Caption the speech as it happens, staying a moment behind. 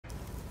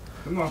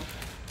Come on.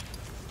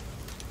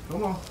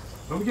 Come on.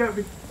 Don't get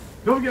me.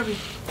 Don't get me.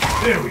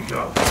 There we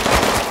go.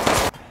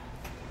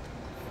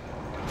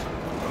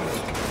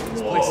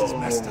 This place is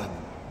messed up.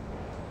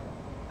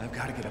 I've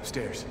got to get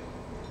upstairs.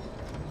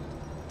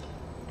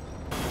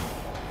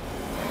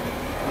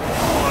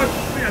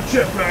 Oh, they got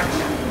jetpacks.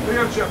 They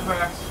got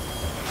jetpacks.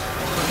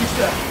 Lucky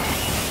step.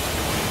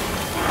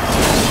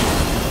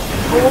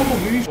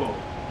 Holy.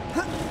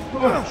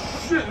 Oh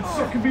shit! It's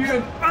sucking me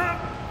in.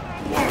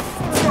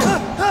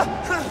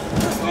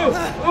 Oh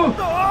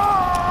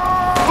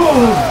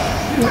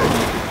shit!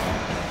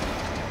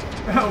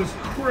 That was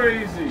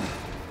crazy.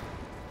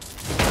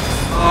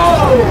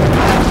 Oh!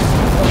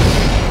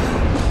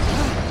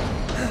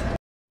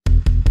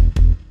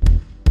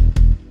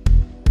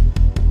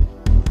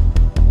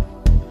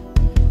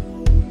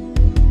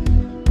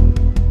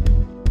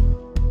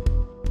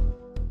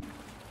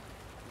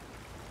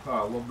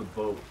 I love the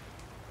boat.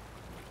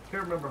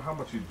 Can't remember how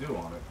much you do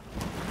on it.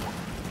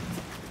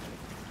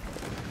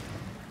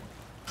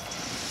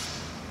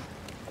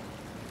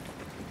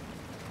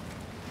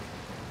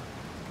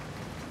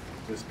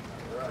 Just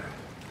alright.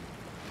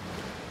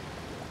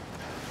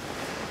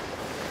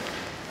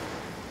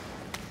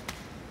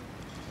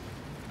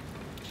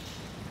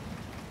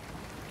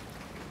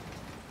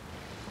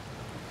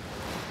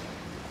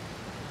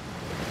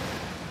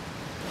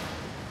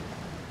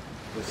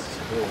 This is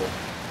cool.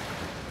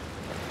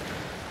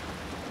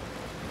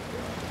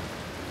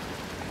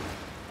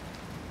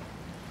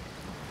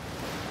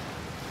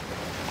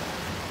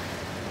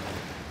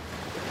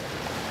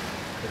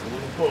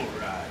 Boat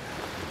ride.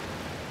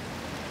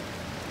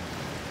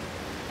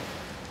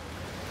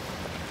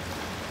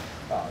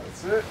 Oh,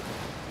 that's it.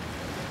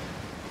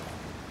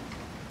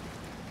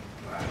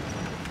 Right.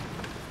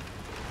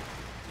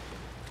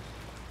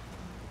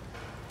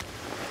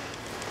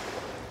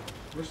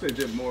 Wish they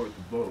did more with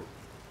the boat.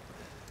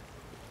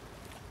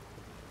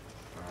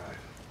 Alright,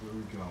 where are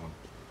we going?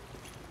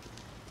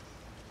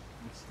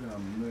 What's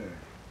down there?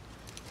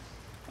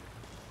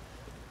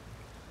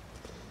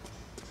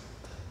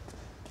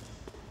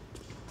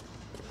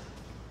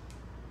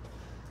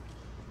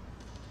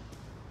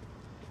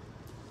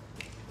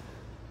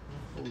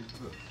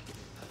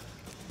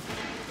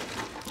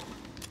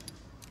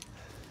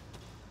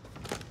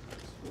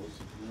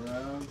 Explosive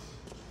rounds.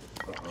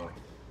 Uh-oh.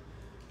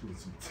 Doing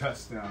some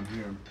tests down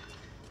here.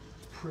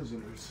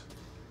 Prisoners.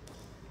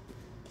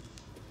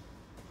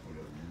 We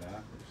got a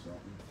map or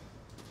something.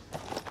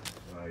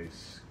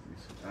 Nice.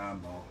 Some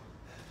ammo.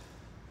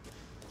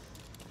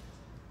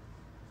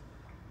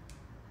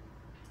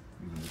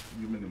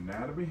 Human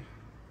anatomy.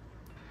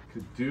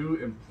 Could do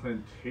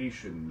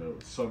implantation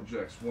notes.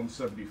 Subjects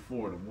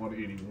 174 to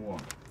 181.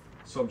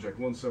 Subject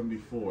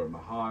 174,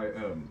 Mahai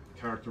M.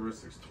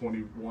 Characteristics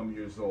 21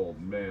 years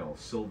old, male,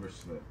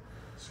 silversmith.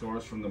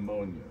 Scars from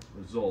pneumonia.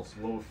 Results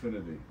low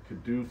affinity.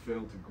 Could do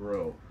failed to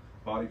grow.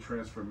 Body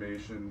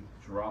transformation,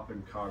 drop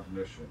in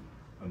cognition.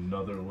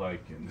 Another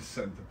lichen.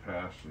 Sent to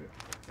pasture.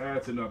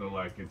 That's another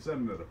lichen.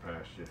 Send another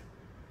pasture.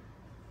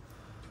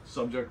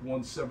 Subject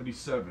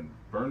 177,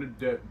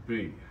 Bernadette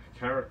B.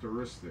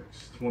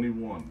 Characteristics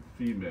 21,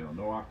 female,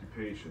 no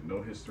occupation,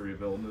 no history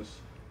of illness.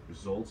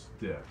 Results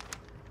death.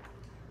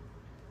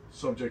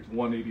 Subject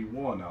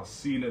 181,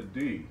 Alcina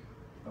D.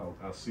 Oh,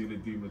 Alcina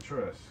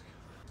Dimitrescu.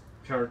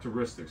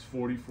 Characteristics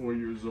 44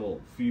 years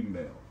old,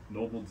 female,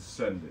 noble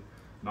descendant,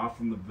 not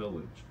from the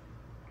village.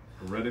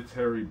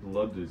 Hereditary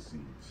blood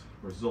disease.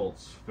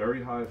 Results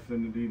very high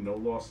affinity, no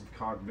loss of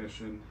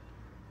cognition.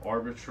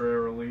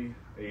 Arbitrarily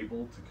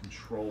able to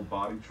control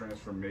body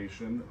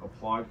transformation,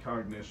 applied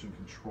cognition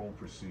control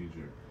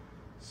procedure,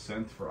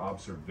 sent for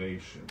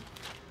observation.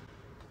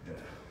 Yeah,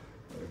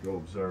 gotta go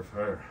observe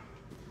her.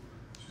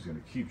 She's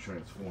gonna keep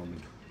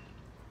transforming.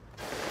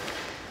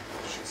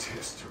 She's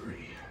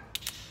history.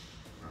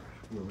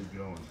 Alright, where are we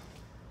going?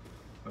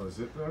 Oh, is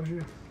it down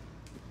here?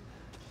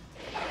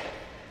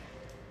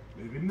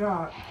 Maybe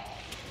not.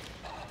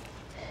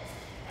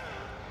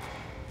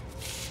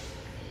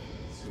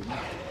 Let's see.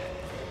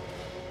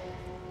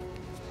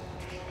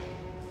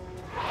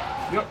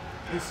 Yep,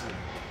 this is.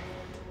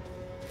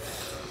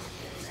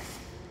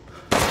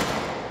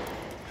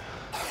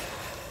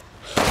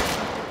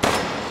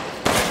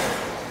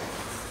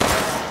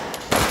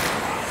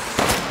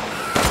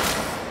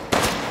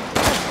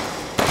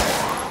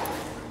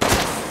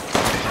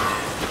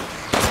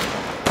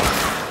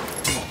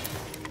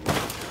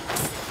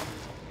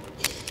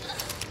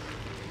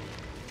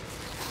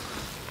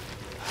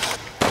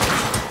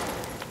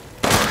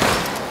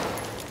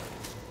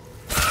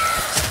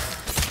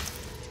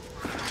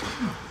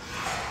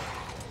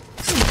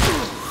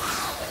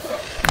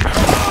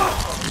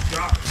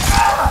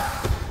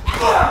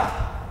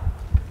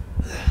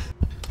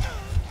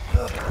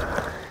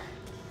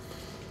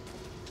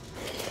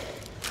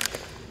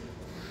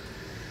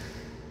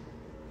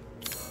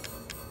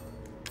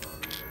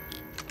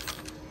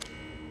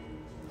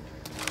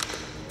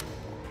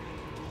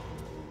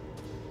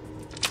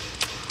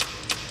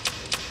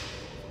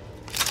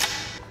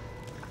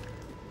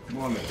 Come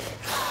on in.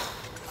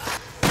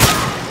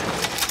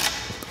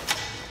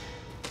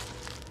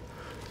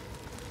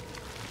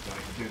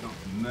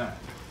 than that.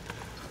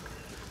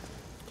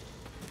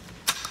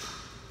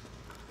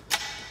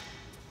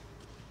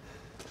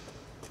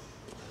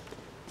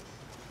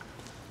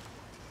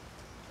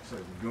 Looks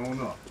like we're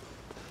going up.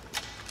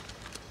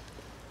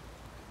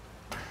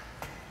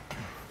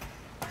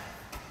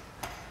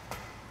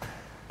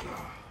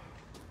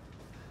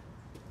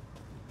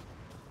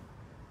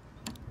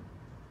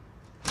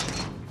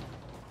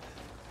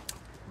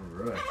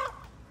 Alright.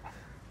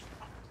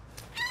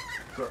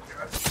 Sorry,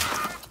 guys.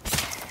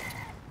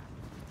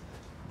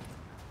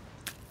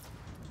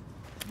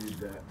 Need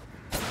that.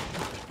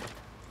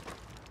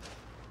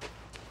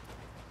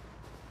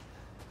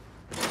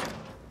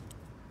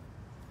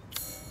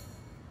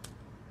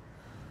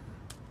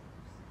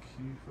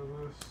 Key for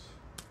this.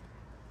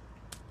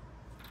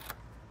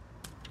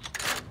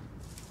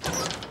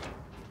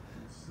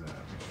 What's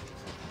that?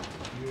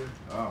 Here.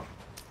 Oh,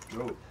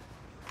 goat.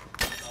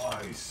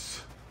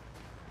 Nice.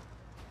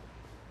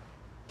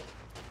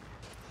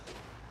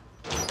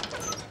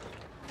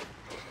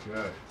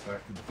 Okay,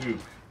 back to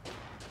Duke.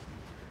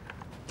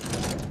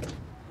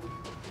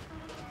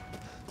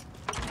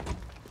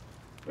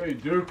 Hey,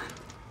 Duke.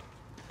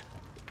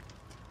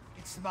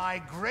 It's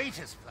my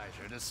greatest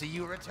pleasure to see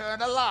you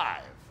return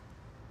alive.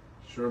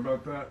 Sure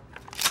about that?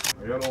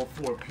 I got all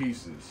 4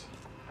 pieces.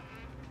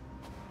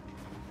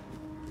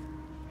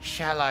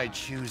 Shall I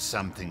choose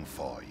something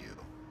for you?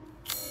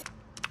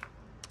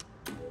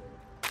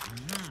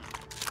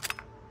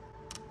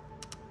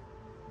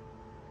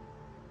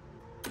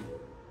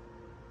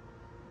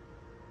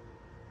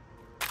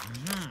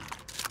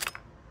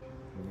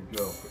 Here we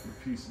go. Put your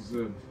pieces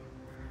in.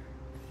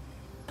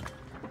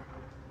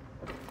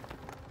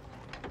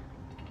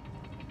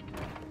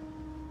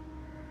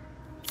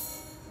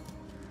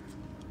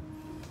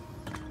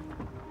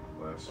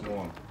 Last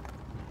one.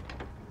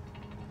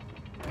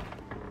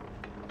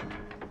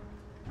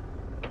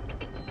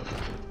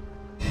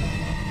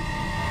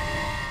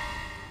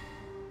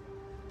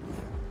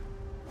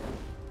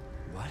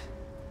 What?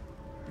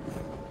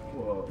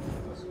 Whoa,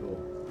 that's cool.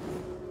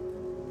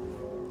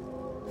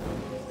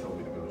 Tell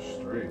me to go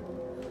straight.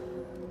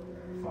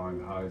 Find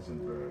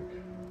Heisenberg.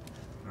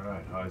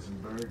 Alright,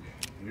 Heisenberg,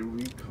 here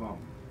we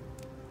come.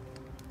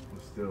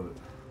 Let's do it.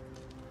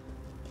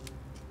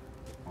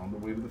 On the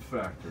way to the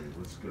factory,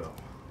 let's go.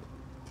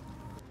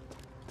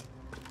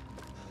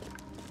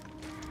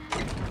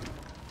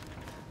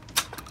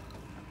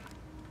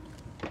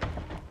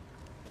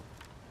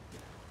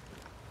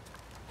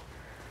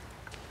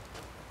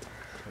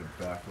 Head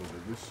back over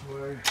this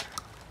way.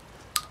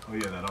 Oh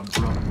yeah, that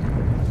umbrella.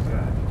 What's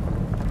that?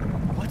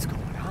 What's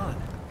going on?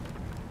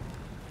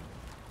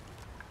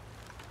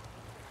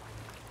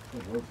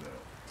 What was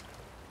that?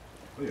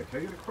 Oh yeah, can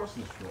I get across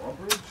this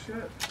drawbridge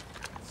yet?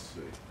 Let's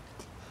see.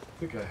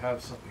 I think I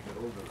have something to get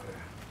over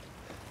there.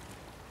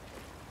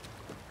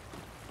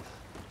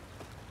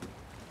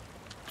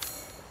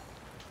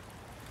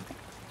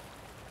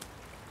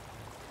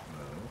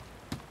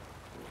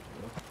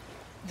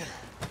 No.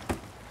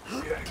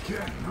 Yeah, I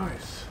can.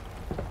 Nice.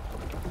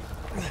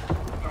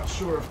 Not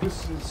sure if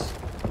this is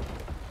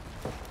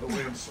the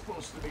way I'm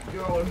supposed to be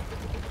going.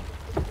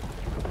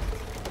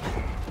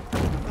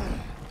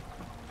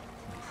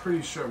 I'm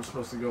pretty sure I'm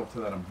supposed to go up to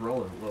that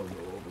umbrella logo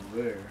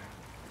over there.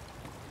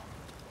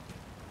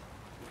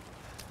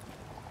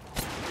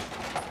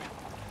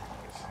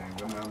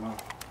 Ammo.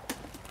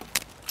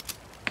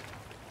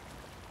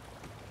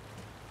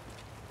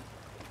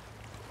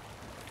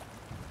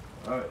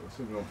 Alright, let's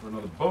go for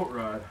another boat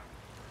ride.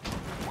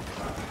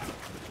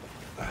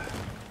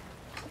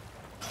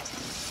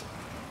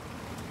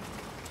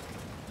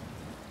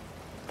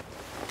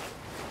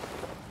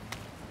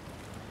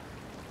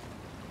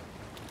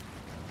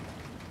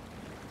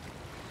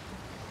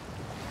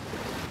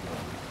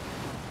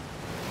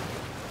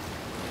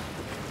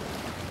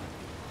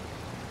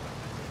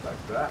 Back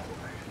that way.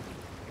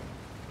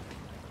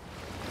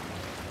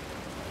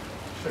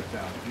 Check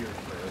down here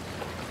first.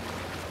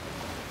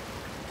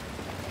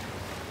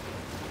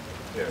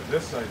 Yeah,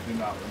 this I do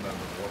not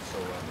remember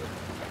whatsoever.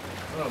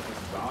 I don't know if this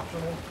is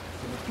optional.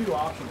 There's a few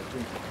optional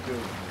things you can do.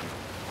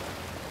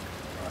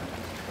 Alright,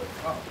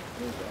 oh,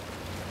 there we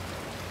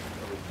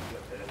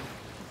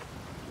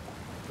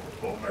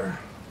go. Boomer.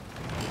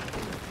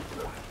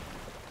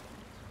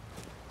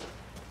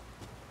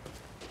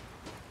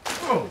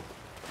 Oh!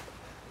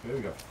 Okay, we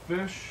got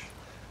fish.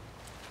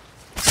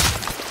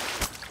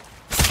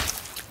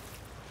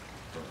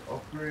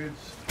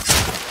 Upgrades.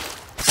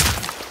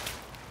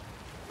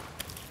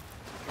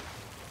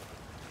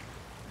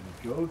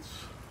 Any goats?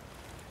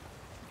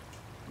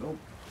 Nope.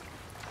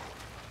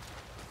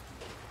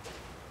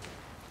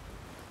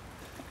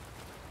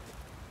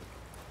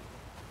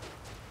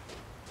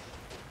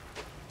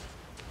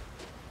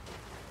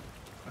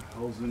 What the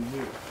hell's in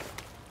here?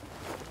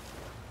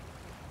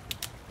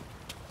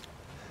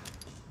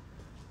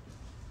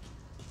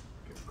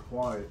 Get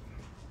quiet.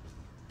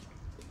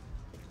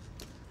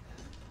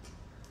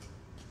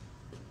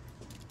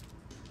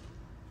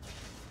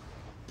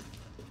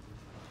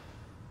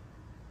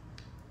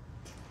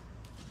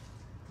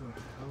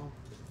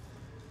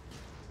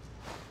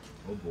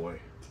 Oh boy.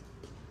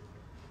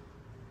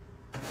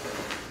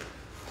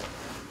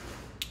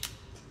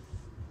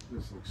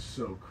 This looks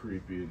so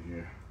creepy in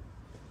here.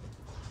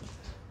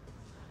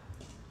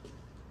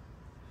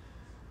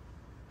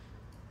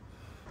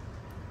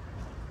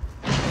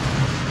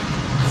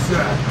 What's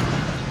that?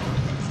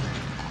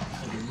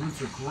 Oh, the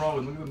roots are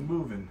growing. Look at them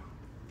moving.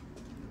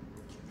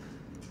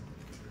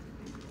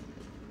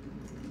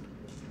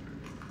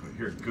 I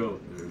hear a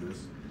goat. There it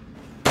is.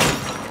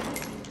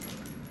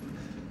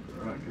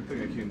 Alright, good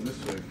thing I came this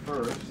way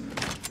first.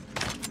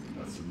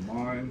 Got some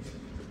mines.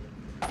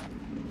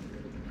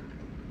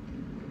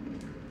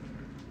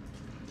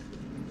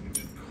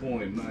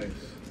 Coin, nice.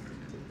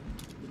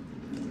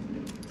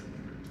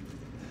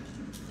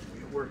 What are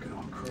you working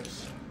on,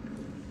 Chris?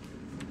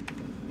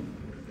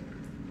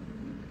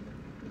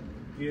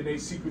 DNA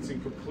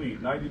sequencing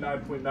complete.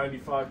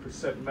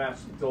 99.95% match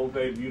Dove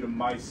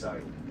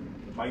mutamycete.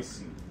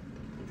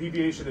 The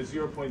deviation of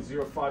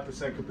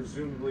 0.05% could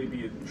presumably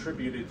be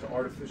attributed to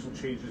artificial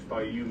changes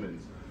by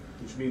humans,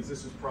 which means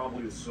this is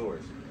probably the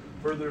source.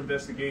 Further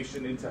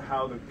investigation into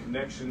how the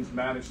connections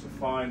managed to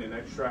find and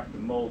extract the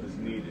mold is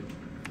needed.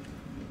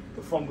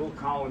 The fungal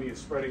colony is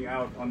spreading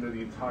out under the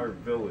entire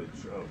village.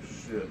 Oh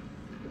shit.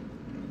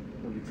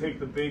 When you take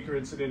the Baker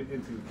incident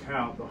into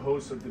account, the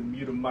hosts of the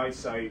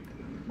mutamycete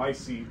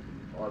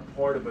are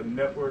part of a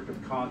network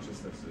of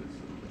consciousnesses.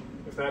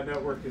 If that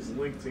network is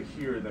linked to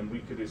here, then we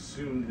could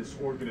assume this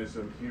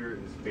organism here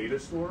is beta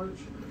storage.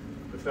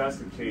 If that's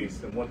the case,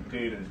 then what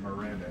data is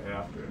Miranda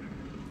after?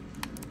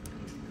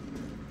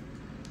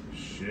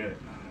 Shit.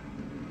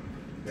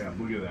 Damn,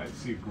 look at that. You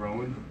see it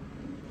growing?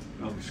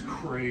 That looks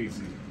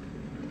crazy.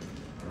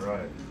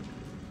 Alright.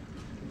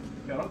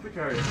 Yeah, I don't think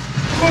I...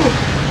 Oh!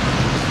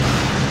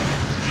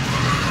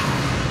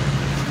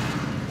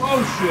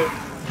 Oh shit!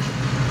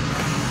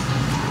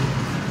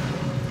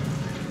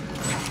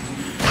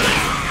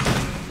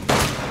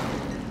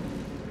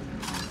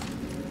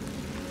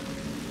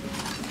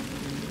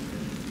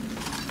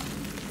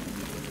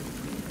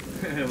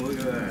 Damn, look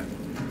at that.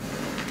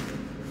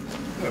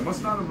 Yeah, I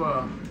must not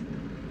have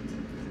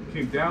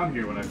came down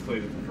here when I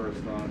played it the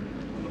first time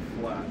on the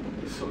flat.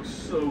 This looks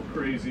so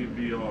crazy in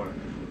VR.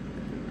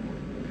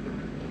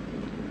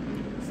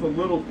 It's the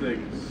little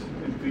things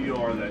in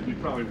VR that you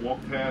probably walk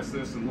past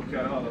this and look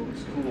at, oh, that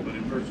looks cool, but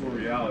in virtual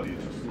reality,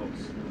 it just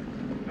looks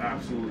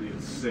absolutely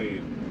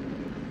insane.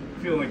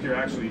 Feeling like you're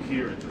actually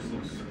here, it just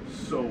looks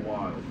so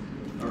wild.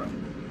 All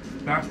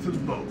right, back to the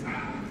boat.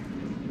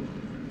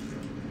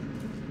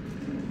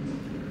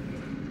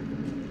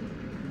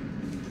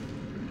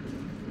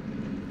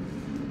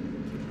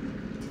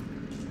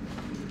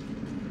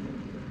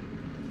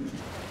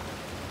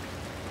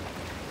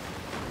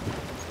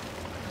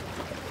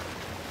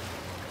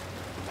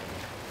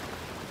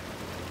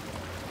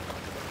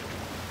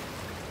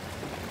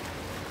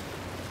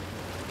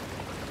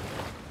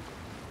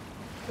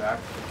 Back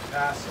to the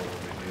castle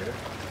over here.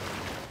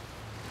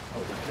 Oh,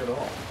 look at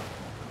all.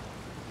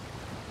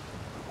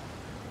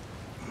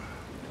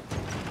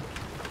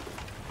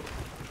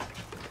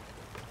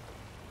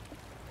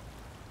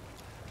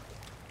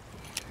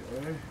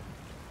 Okay.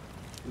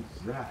 What's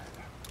that?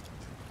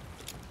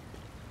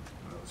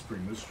 Let's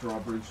bring this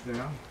drawbridge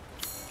down.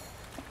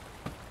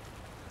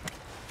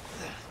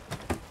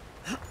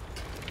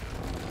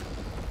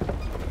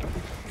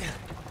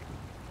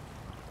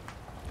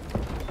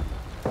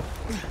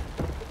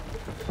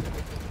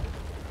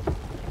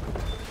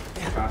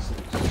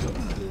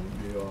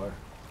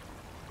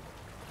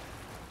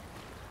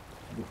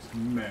 Looks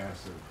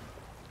massive.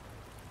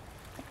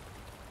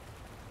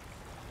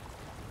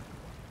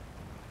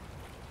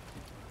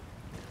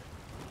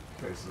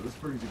 Okay, so this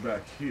brings you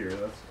back here.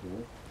 That's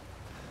cool.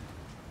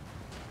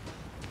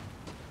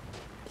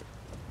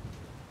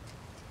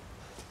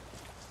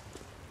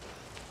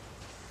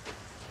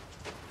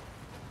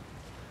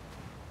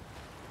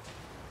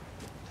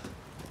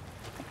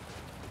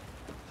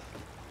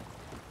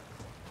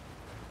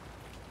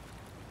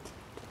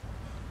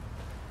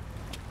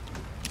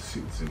 Let's see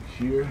what's in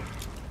here.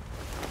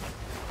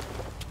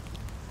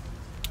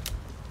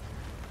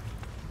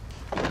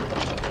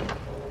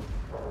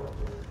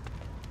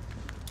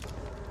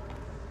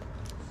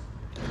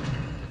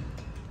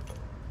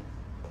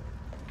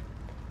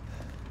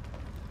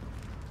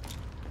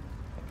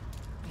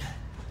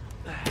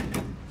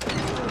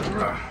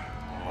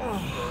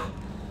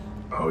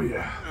 Oh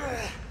yeah.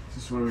 Is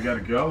this where we gotta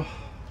go?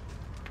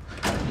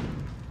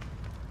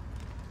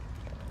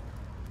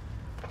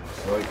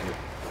 Looks like it.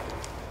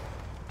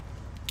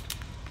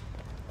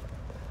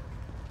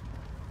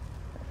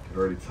 I can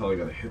already tell I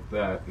gotta hit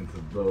that into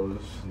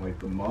those and light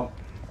them up.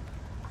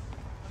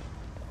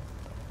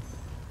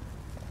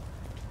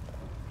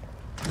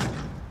 It's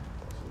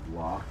a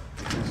lock.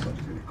 So I'm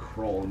gonna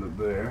crawl into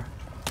there.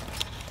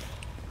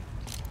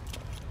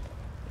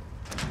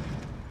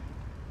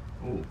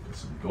 Oh, got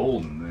some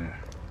gold in there.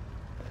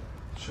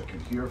 Check in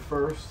here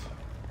first.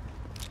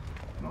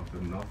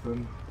 Nothing,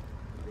 nothing.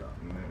 Got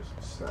in there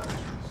some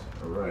statues.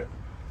 Alright.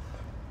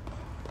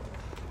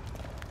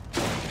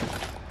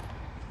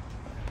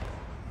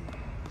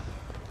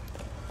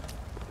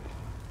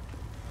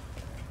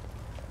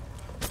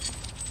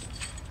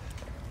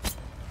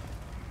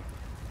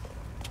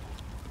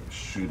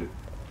 shoot it.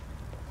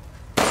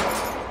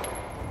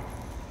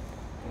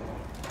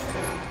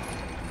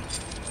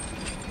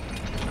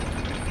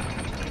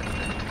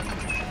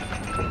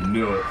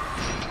 Knew it.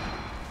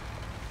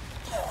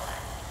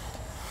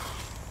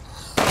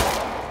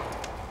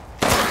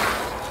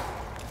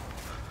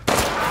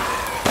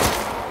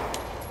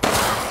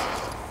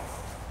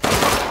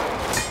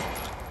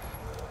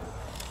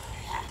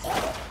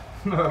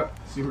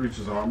 See, reach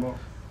his arm up.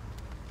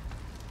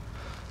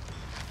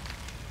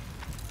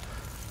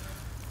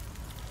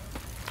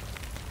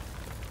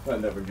 That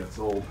never gets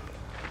old.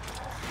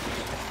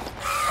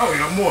 Oh, we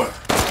got more.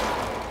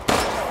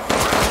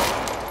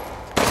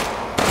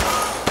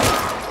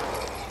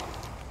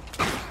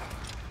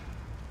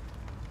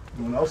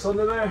 Anyone else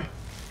under there?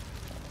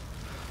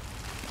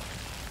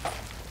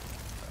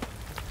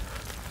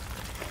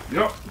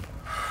 Yep.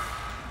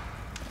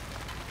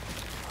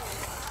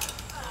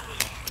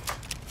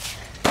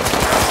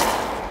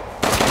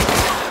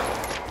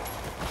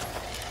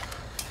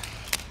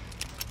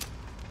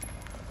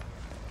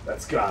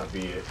 That's gotta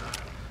be it.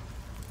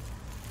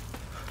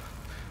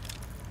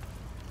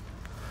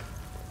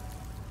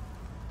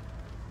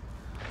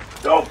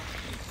 Nope.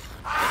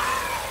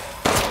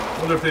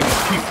 Wonder if they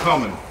just keep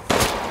coming.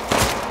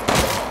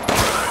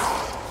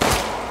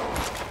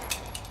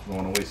 Don't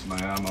want to waste my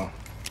ammo.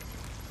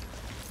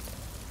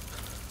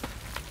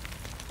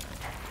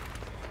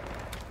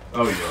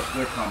 Oh yeah,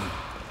 they're coming.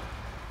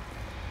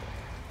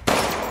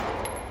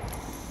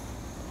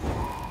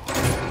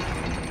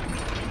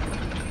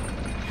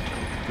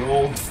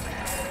 Gold.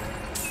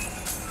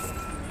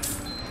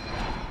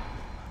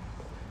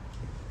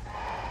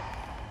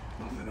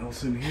 Nothing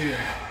else in here.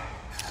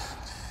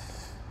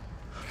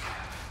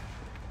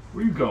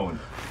 Where you going?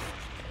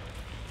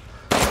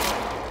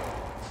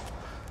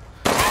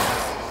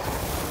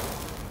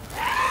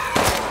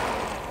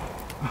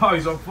 Oh,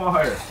 he's on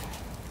fire.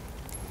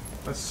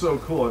 That's so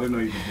cool. I didn't know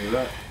you could do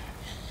that.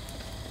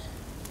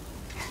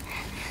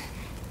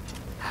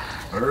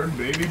 Burn,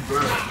 baby,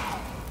 burn.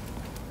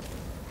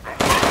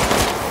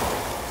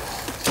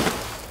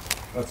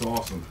 That's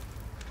awesome.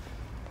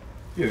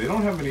 Yeah, they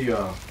don't have any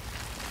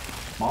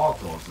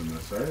Molotovs in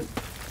this, right?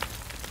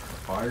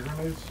 Fire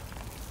grenades?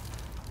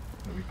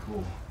 That'd be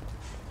cool.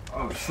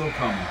 Oh, it's still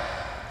coming.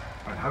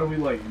 Alright, how do we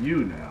light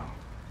you now?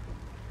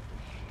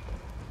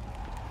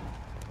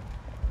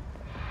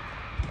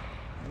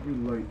 How do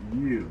we light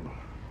you?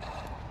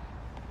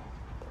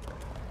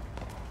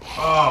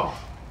 Oh!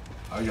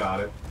 I got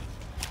it.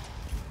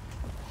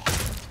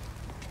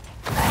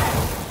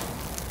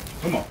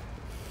 Come on.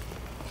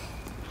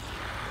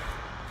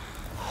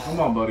 Come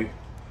on, buddy.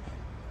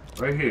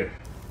 Right here.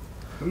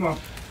 Come on.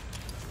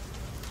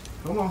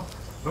 Come on.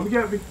 Don't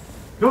get me.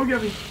 Don't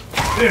get me.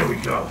 There we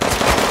go.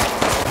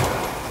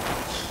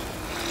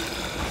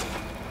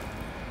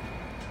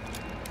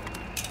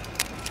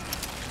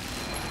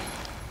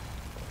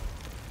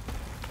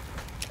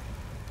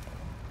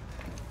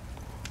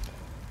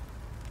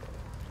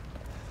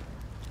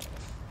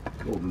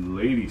 Golden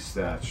Lady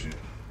statue.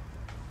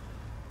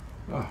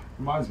 Oh,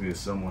 reminds me of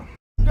someone.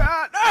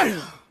 God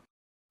damn!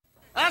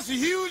 That's a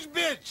huge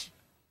bitch!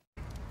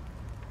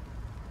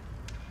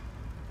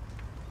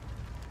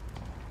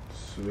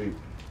 Sweet.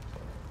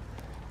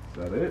 Is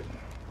that it?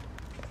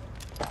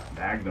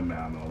 Magnum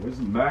ammo. Where's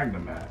the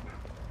Magnum at?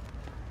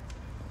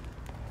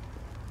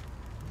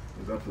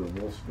 Is that for the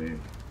Wolfsbane?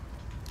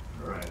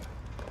 Alright.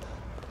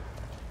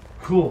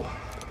 Cool.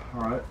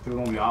 Alright, doing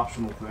all the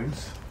optional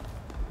things.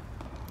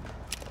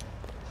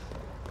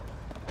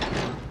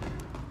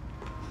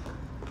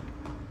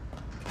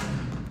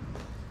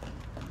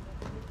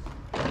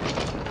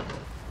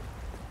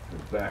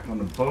 Back on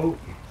the boat.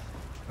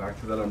 Back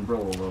to that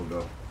umbrella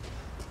logo.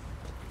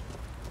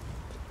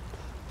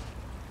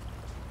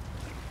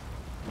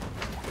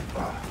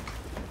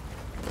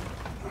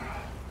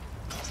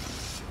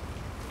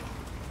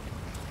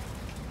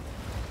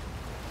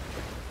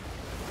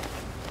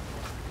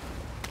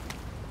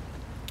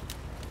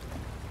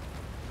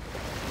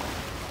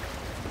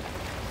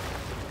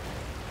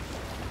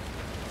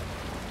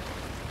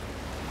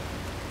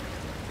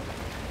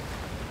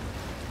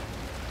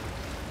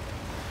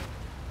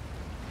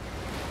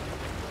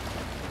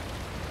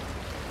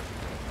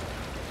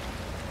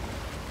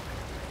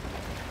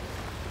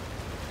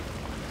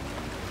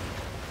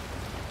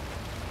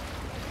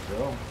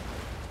 Go.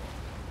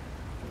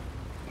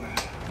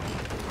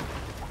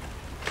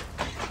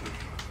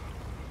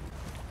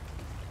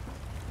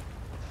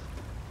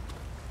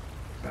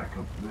 Back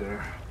up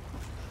there.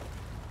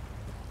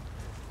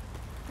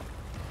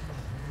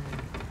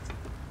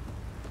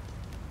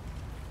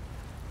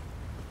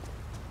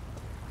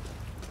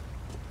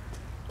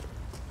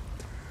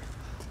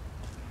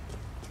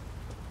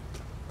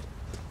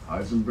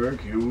 Heisenberg,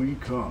 here we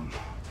come.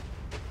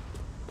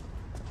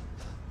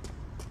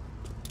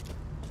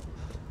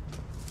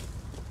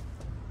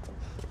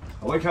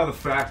 I like how the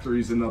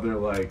factory's another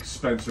like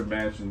Spencer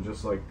Mansion,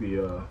 just like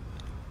the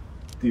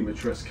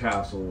Dimitrescu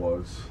castle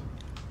was.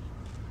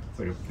 It's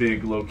like a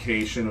big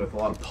location with a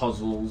lot of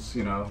puzzles,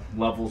 you know,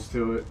 levels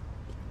to it.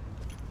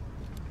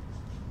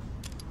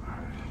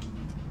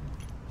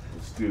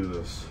 Let's do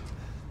this.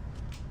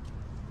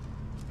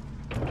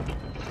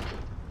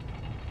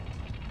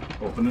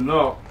 Opening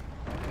up.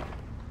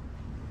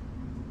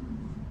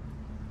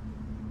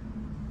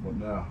 What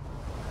now?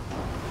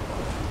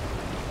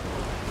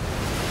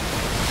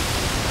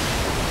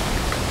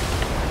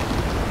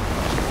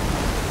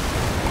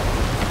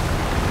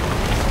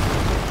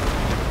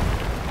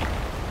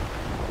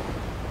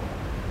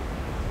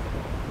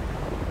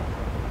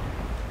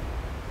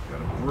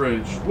 Got a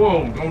bridge.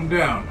 Whoa, going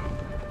down.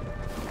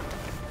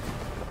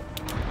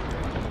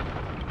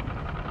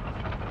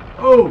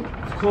 Oh,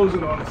 it's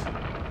closing on us.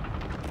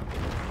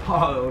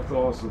 Oh, that looks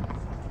awesome.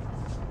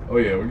 Oh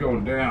yeah, we're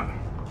going down.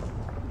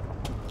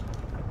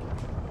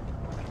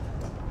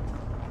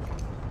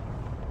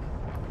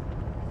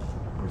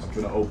 We're just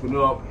gonna open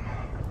up.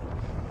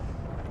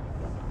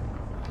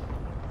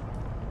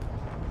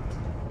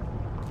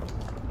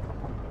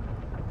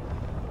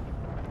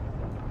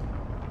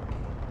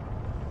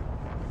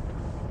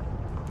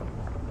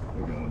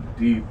 We're going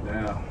deep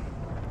now.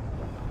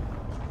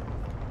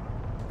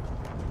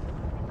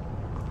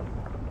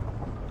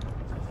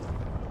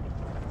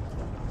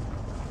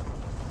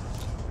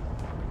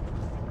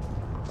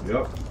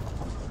 Yep.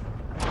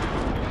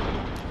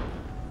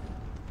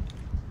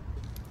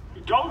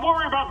 Don't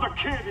worry about the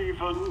kid,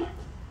 even.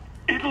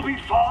 It'll be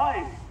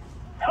fine.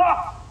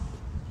 Ha!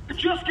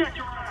 Just get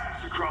your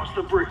ass across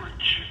the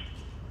bridge.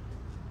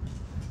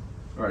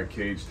 Alright,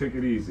 Cage, take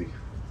it easy.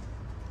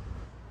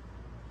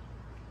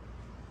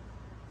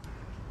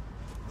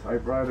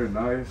 Typewriter,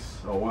 nice.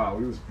 Oh wow,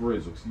 look at this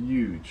bridge, looks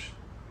huge.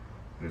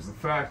 There's the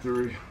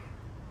factory.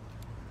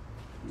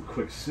 Do a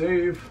quick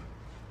save.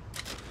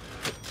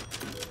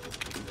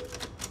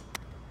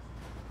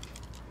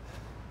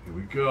 Here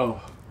we go.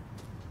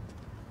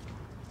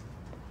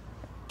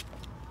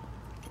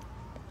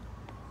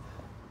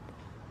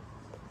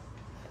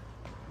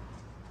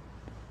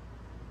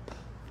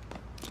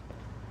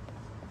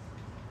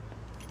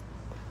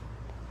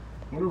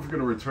 I wonder if we're going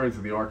to return to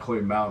the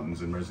Arclay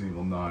Mountains in Resident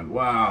Evil 9.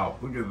 Wow,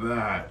 look at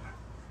that.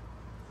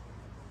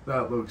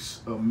 That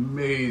looks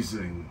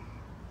amazing.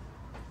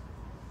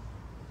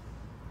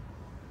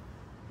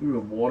 Look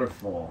at the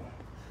waterfall.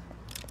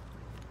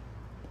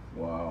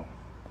 Wow.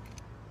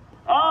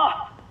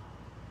 Ah!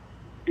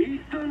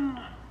 Ethan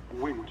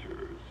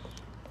Winters.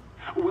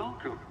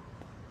 Welcome.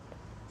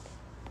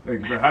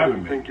 Thank you for I having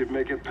didn't me. think you'd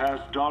make it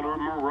past Donna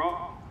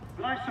Moreau,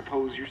 but I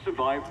suppose you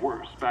survived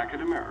worse back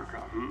in America,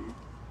 hmm?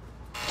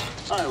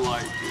 I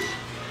like you.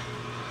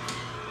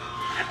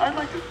 I'd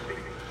like to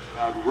speak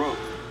about Rose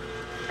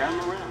and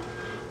Miranda.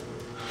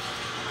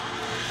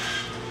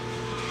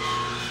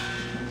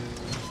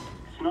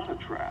 It's not a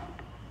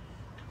trap.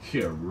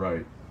 Yeah,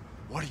 right.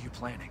 What are you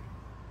planning?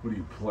 What are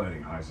you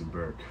planning,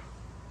 Heisenberg?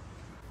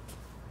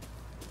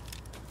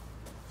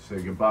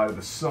 Say goodbye to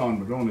the sun.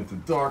 We're going into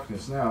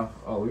darkness now.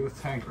 Oh, look at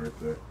the tank right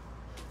there.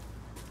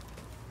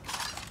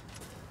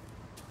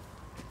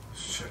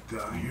 Let's check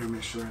down here,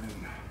 make sure I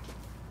didn't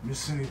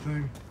miss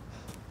anything.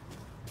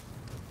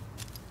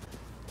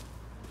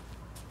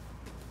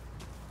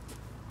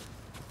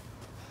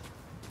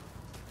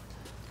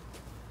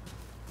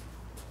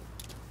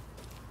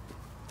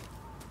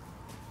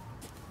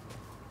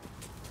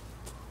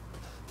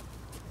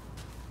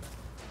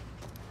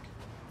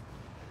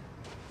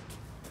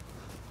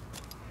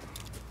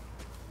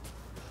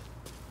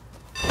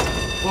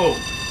 Whoa!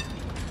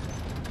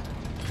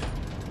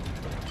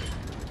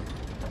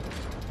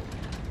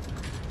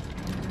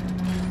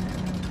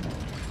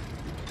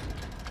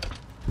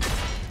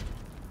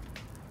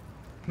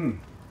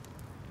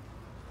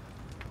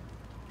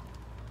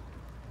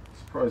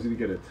 Surprised you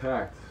didn't get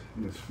attacked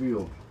in this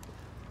field.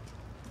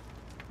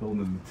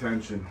 Building the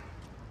tension.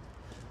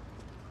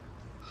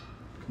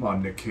 Come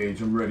on, Nick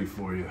Cage, I'm ready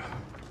for you.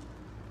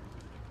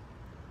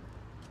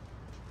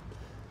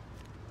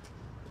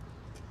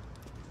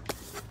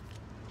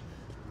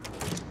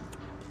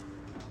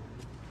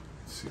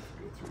 Let's see if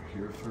we go through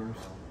here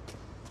first.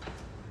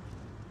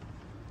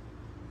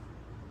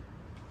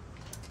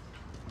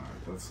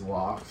 Alright, that's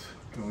locked.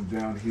 Going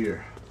down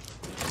here.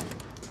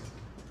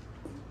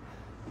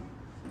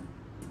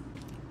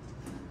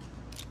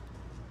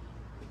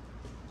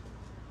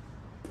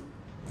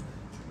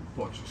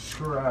 Bunch of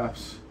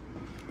scraps.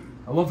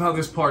 I love how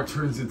this part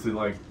turns into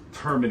like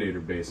Terminator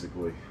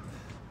basically.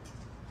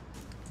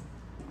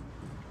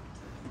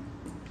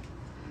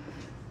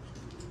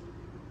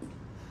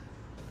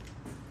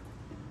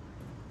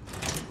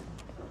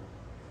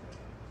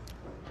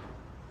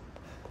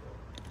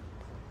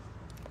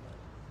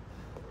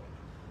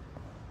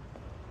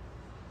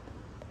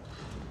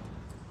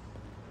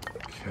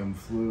 Chem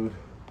fluid.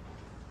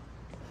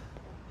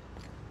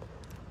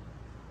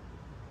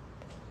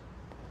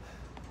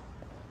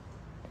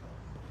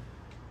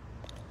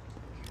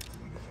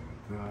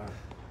 That.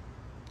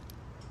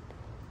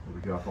 What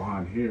we got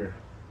behind here?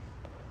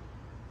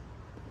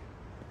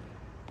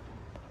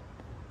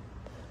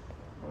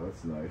 Oh,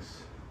 that's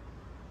nice.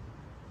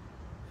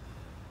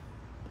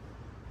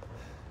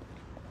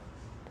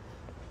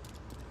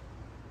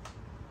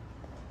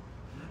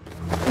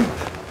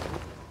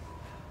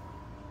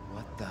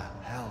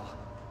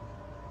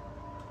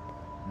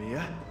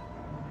 Mia?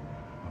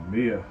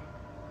 Mia.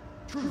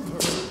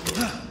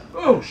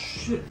 Oh,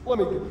 shit. Let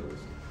me get this.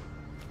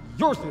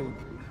 Your thing,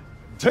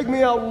 take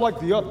me out like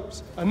the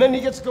others, and then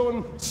he gets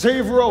going,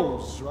 save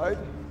Rose, right?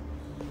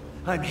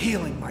 I'm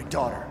healing my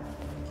daughter.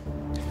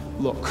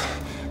 Look,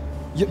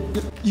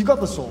 you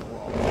got this all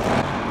wrong.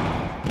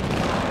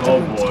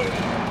 Oh, boy.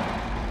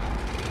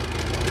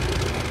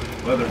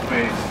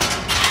 Leatherface.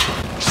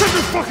 Shut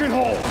your fucking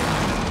hole!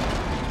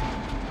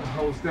 What the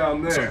hell's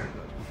down there?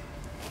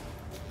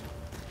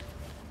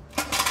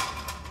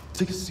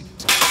 Take a seat.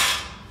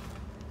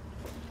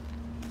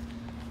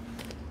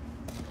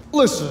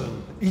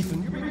 Listen,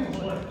 Ethan, you're being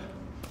played.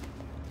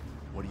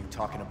 What are you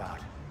talking about?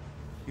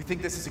 You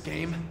think this is a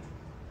game?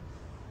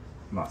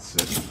 I'm not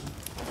sitting.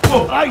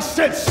 Oh, I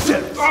said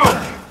sit!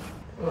 Oh.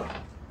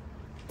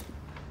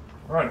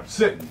 Alright, I'm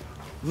sitting.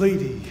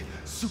 Lady,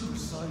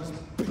 supersized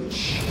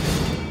bitch.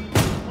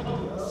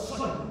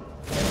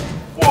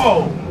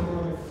 Whoa!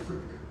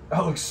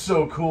 That looks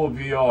so cool in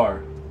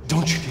VR.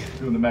 Don't you get it?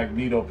 Doing the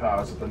magneto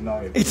powers with the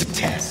knife. It's a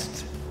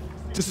test.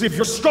 To see if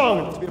you're strong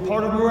enough to be a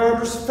part of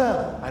Miranda's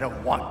family. I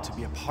don't want to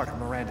be a part of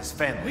Miranda's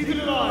family. Neither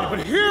did I,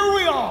 but here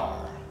we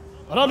are.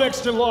 And I'm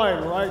next in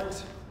line,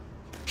 right?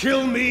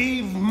 Kill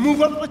me,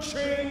 move up the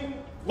chain.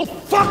 Well,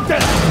 fuck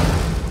that!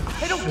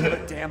 I don't give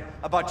a damn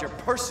about your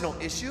personal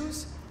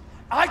issues.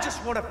 I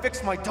just want to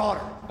fix my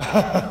daughter.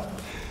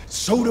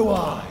 So do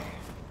I.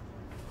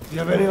 Do you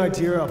have any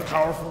idea how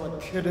powerful that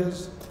kid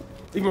is?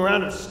 Even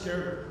Miranda's scared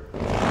of her.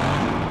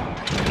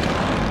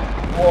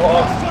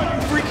 Whoa.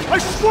 You freak! I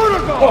swear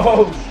to God!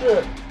 Oh,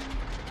 shit.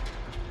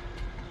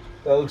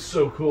 That looks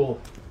so cool.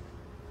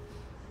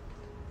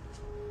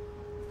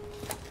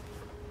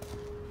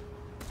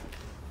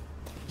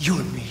 You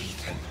and me,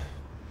 Ethan.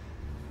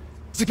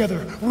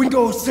 Together, we can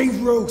go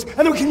save Rose, and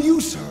then we can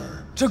use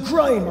her to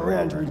grind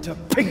Miranda into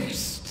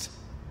paste.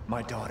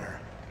 My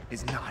daughter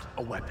is not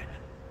a weapon.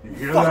 You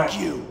hear Fuck that?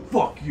 you.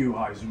 Fuck you,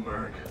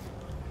 Heisenberg.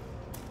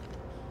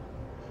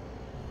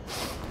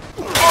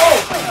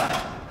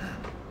 Oh!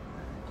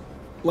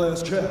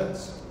 Last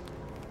chance.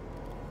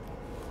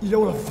 You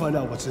don't want to find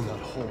out what's in that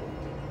hole.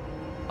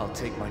 I'll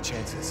take my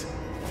chances.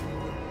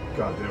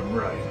 Goddamn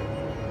right.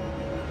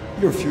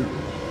 You're few.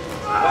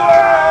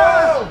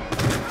 Oh!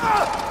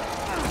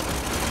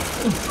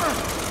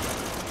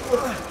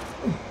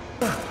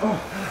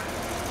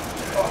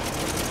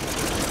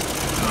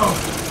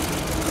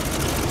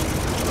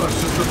 That's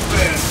just a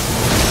fan.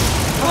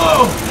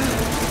 Oh!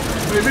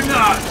 Maybe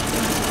not.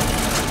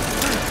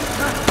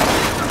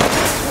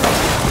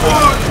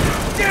 Oh!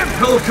 Damn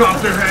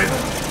helicopter head!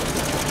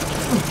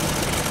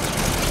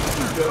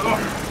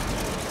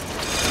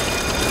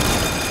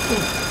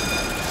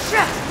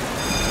 Shit!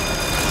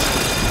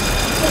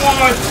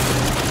 What?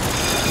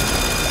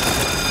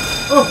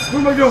 Oh,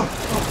 where am I going?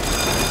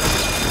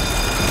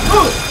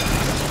 Oh!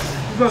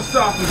 He's not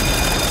stopping.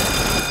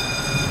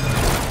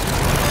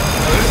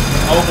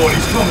 Oh boy,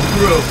 he's coming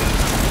through.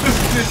 This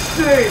is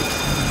insane!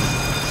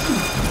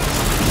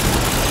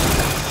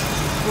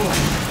 Oh.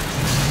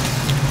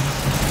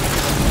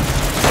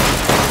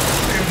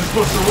 I'm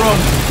supposed to run.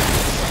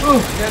 Oh!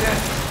 Get in.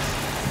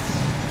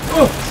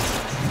 Oh!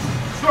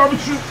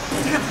 Starboard shit!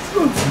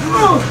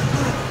 Oh!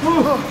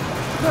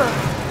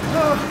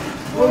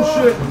 Oh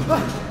shit!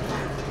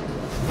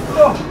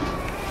 Oh!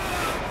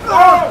 Oh!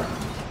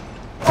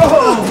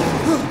 Oh!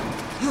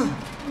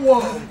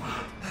 Whoa!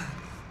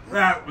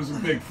 That was a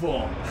big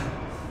fall.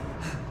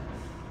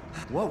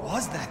 What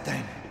was that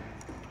thing?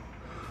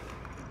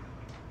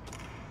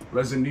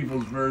 Resident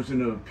Evil's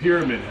version of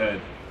Pyramid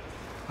Head.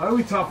 How do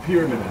we top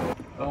Pyramid Head?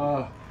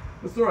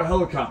 Let's throw a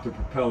helicopter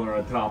propeller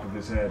on top of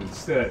his head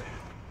instead.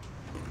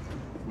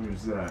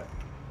 Where's that?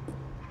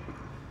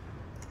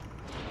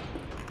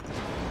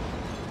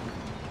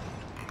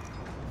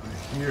 I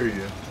hear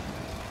you.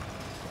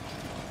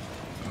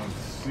 I don't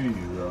see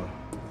you though.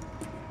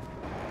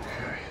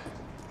 Okay.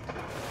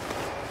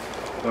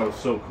 That was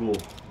so cool.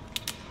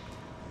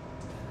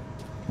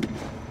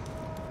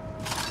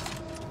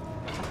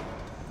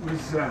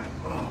 Where's that?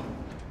 Oh.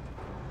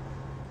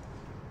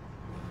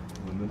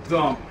 In the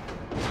dump.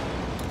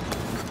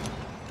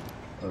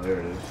 Oh, there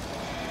it is.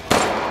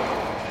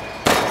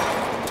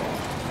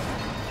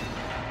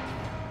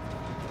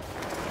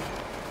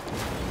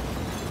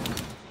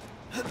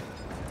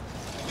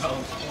 That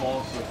was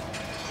awesome.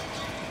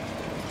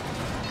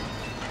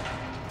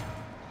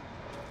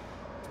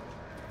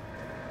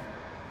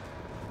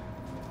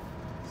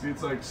 See,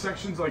 it's like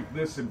sections like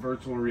this in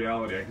virtual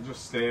reality. I can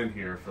just stand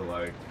here for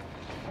like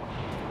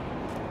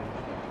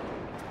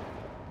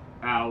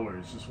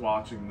hours just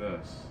watching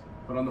this.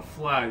 But on the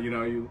flat, you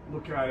know, you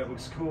look at it,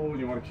 looks cool, and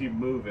you want to keep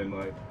moving.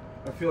 Like,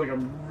 I feel like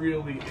I'm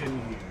really in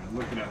here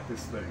looking at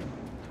this thing.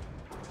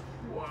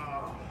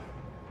 Wow.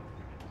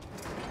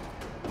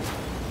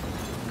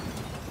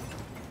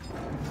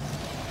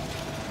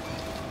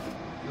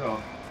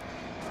 Yo,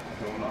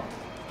 going up.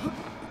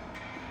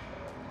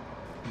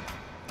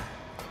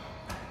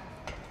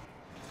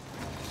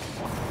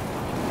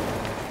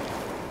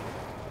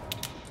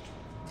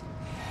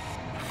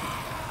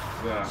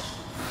 Yeah.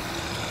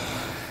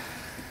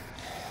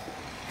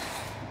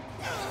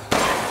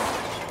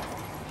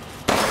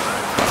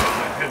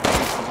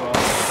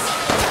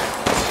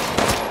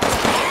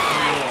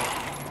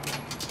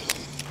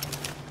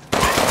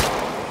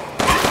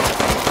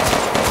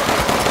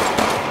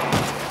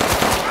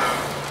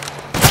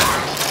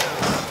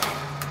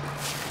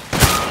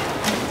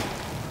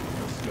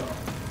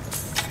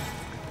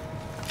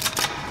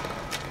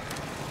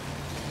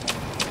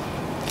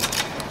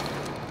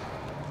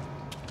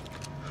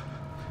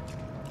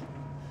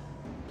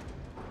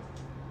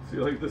 See,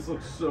 like, this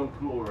looks so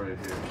cool right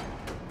here.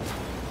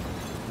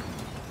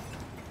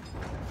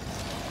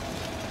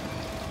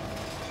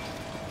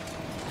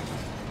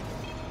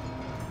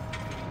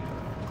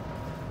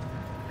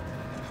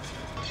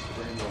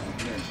 Bring over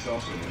here and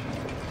jump in it.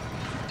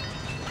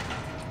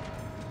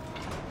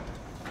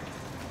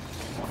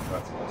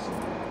 That's awesome.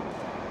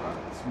 Alright,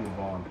 let's move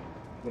on.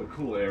 What a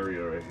cool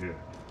area right here.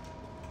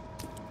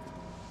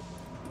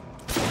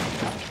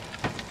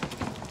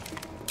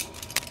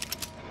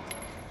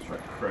 Let's try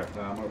to craft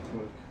ammo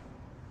quick.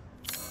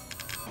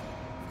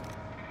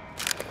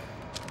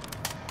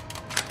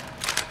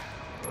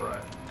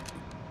 Alright.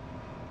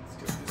 Let's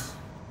get this.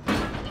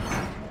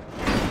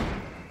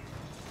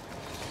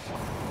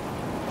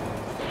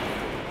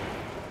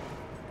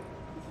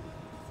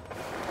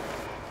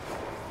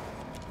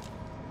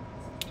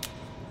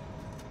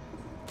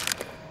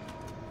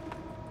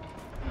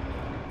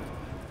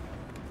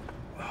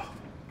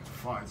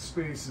 Find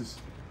spaces.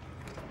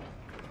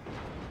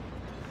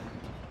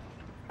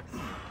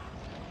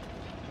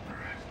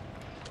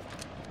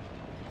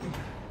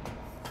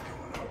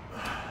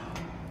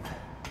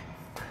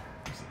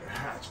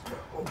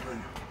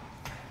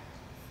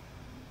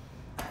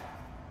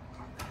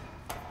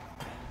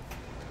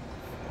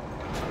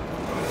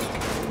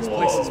 This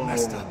place is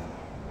messed up.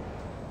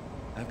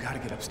 I've got to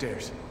get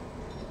upstairs.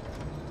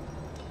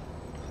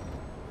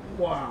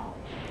 Wow.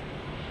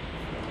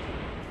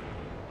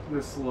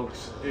 This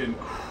looks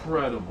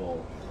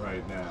incredible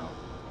right now.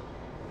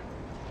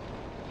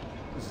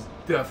 This is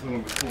definitely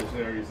one of the coolest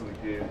areas of the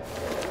game.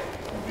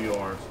 In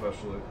VR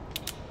especially.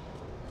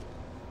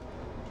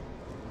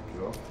 There we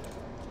go.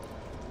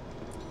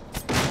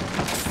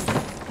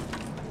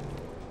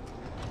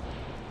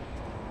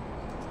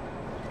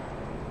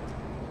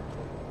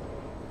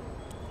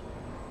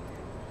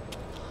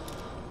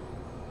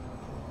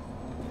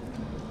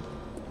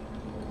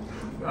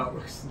 That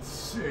looks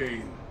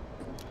insane.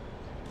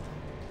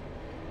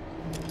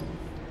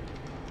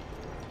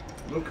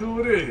 Look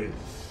who it is.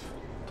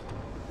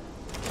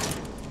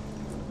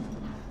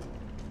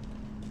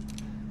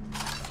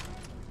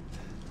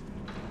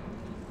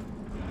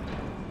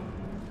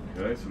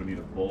 Okay, so we need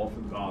a ball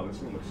for. Oh, this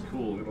one looks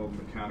cool. Look at all the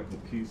mechanical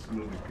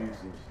moving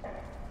pieces.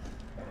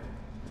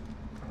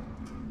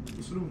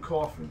 This new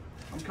coffin.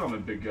 I'm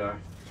coming, big guy.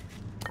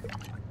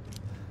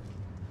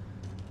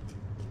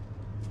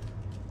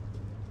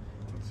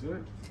 That's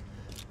it.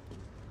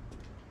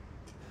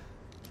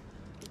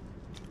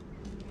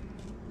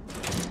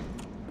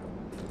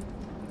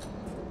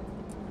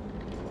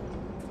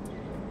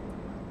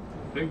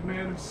 Big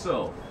man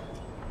himself.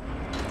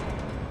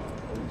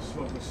 Oh, you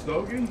smoking a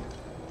stogie?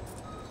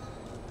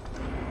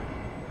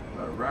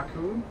 Got a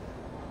raccoon?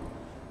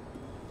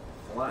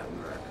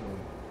 Latin raccoon.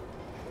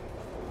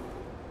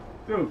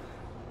 Dude.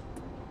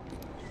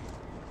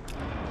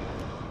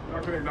 You're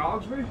not gonna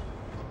acknowledge me?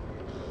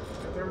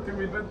 After everything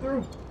we've been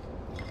through?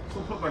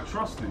 Still put my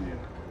trust in you.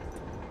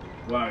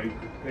 Wow,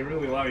 they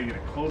really allow you to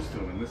get close to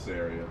him in this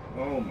area.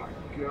 Oh my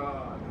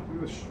god.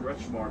 Look at the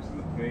stretch marks in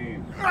the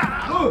vein.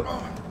 Look!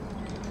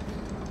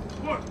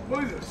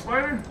 What is it, a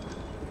spider?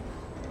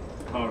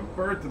 Oh, it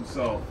burnt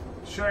himself.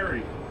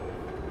 Sherry.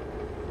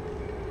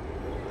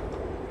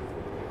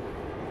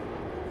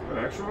 Got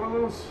an extra one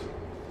of those?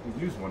 I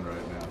could use one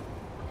right now.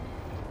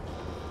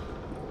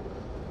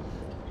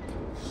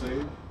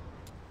 Save.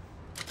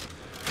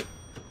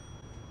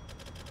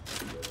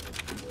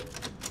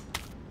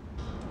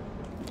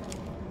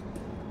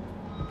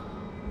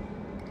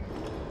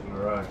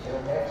 Alright.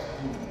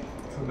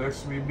 So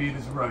next we meet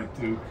is right,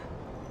 Duke.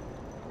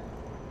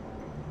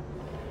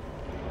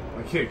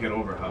 I can't get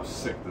over how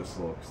sick this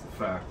looks. The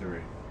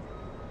factory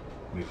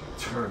making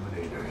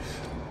Terminators.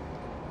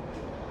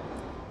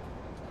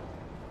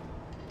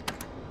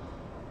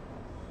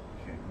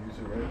 Can't use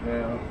it right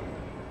now.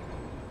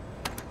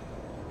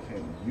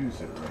 Can't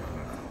use it right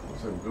now.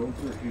 So we're going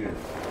through here.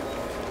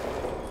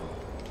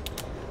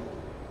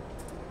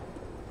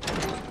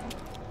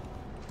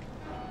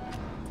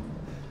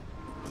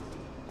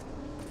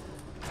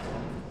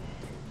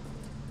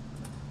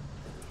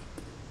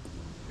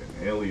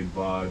 Getting alien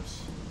vibes.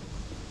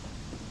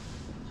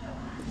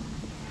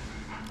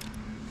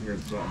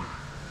 Here's something.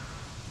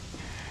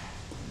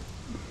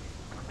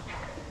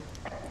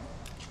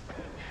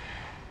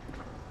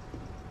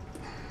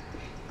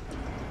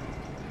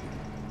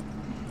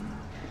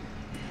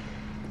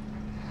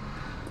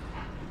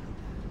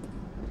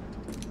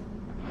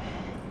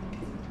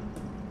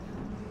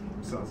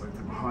 Sounds like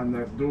they're behind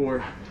that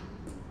door.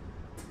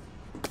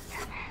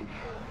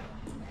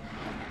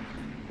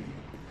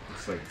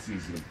 Looks like it's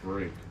easy to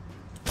break.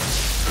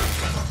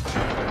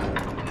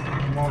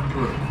 Come on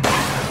through.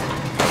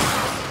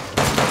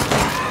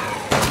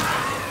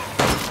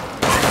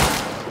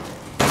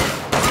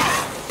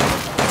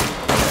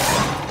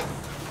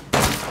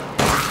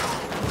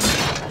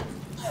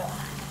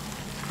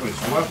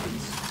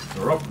 Weapons.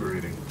 They're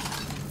upgrading.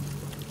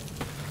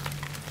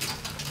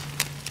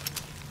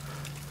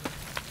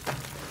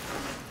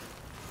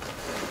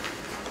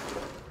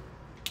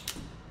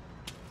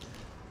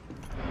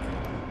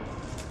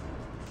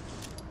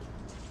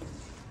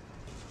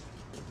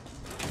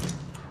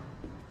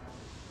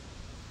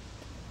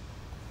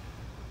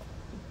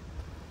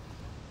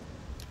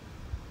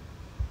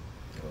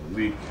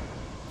 leak.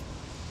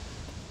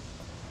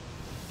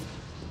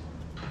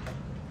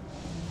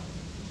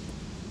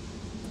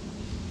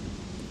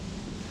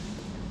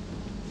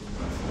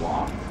 That's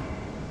locked.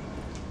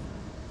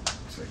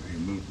 Looks like we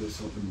can move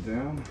this up and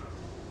down.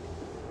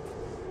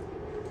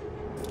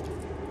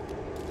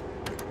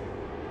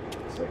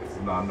 Looks like it's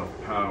not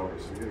enough power,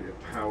 so we gotta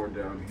get power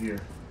down here.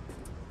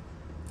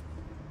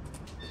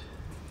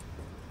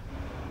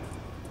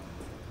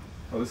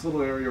 Oh, this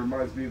little area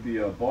reminds me of the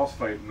boss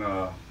fight in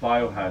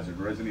Biohazard,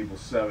 Resident Evil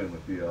 7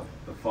 with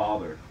the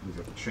father. He's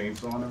got the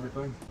chainsaw and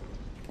everything.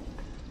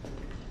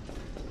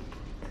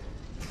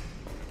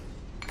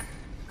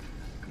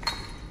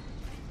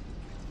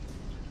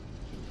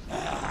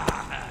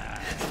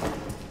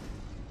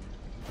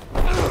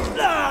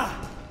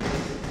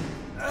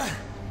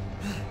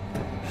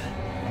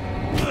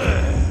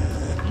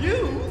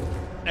 You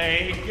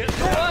ain't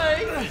getting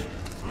away.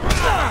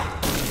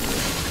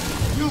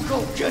 You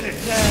go get it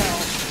now.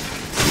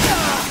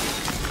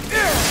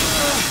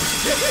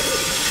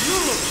 You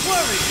look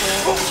worried,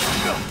 boy.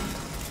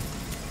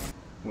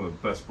 One of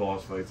the best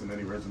boss fights in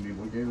any Resident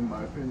Evil game, in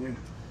my opinion.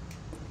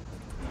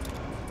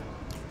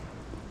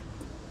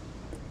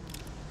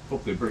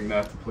 Hope they bring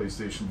that to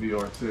PlayStation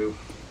VR2.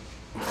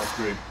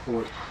 Upgrade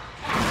port.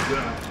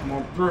 Yeah, come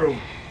on through.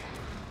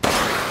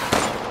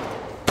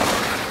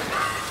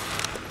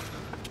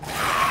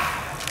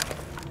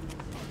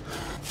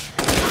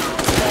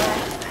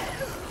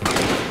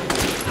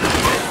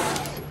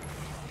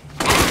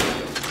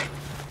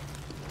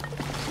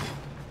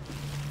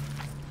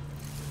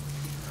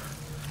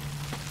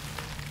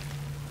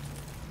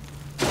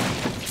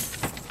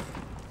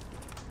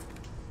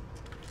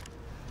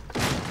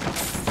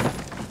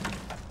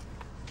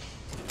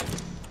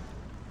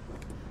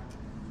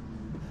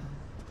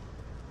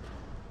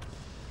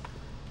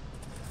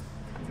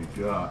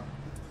 Got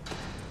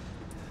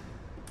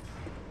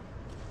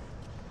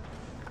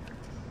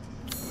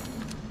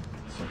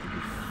something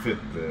to fit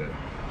there.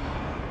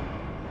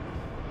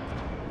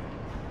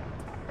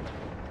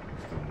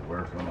 Just didn't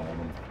work on all of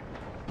them.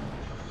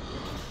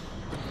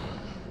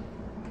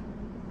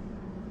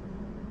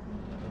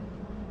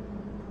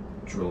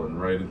 Drilling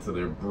right into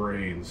their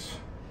brains.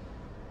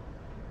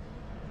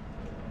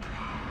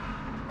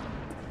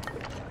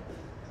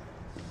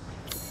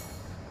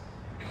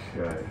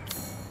 Okay.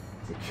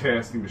 A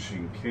casting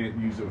machine, can't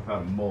use it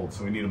without a mold,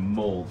 so we need a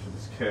mold for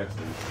this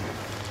casting machine.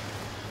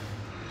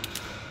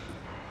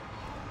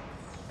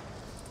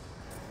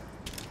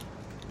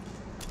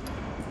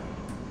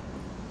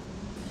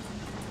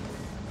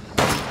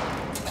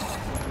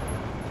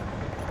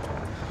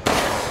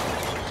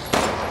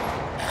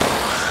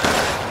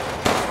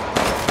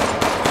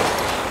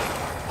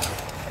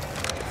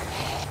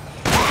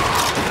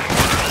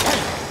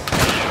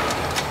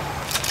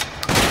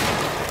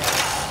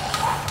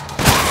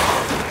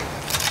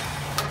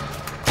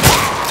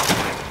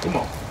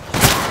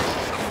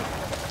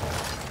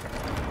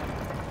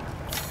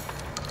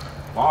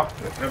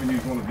 I haven't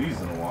used one of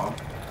these in a while.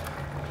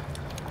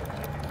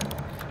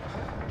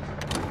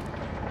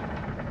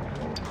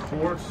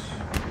 Quartz.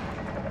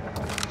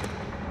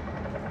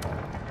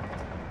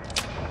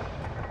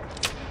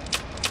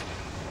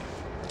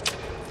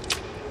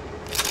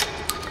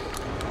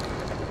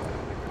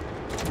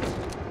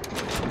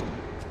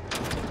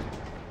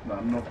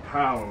 Not enough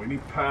power. We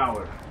need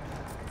power.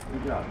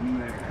 What we got in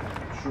there?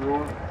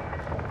 Drawer.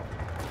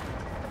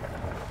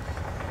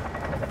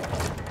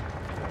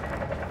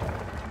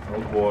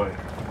 Oh boy.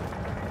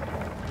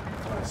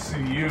 I see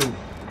you.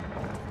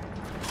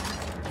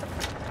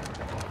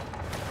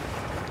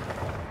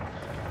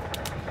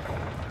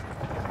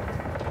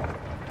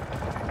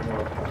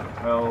 What the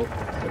hell?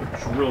 Got a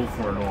drill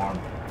for an arm.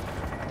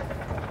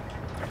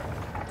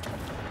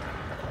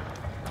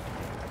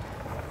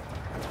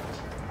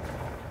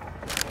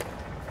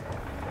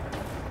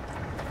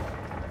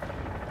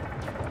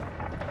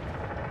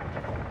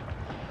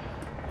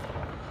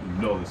 You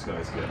know this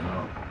guy's getting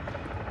up.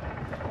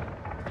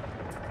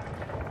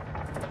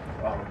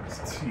 Oh, his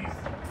teeth.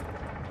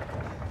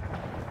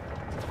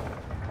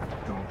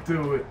 Don't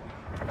do it.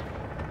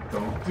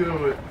 Don't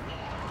do it.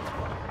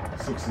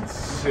 This looks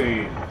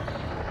insane.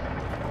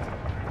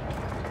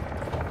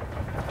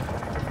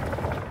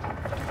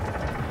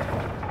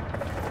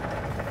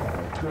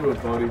 Don't do it,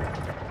 buddy.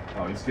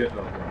 Oh, he's getting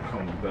up there. I'm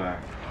coming back.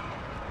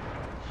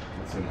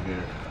 What's in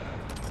here?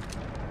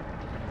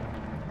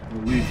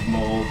 Relief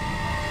mold.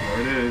 There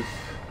it is.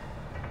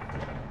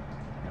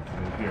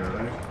 In here,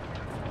 right?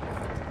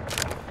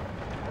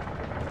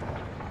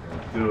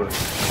 Do it.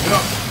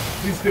 Yep,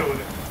 he's doing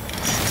it.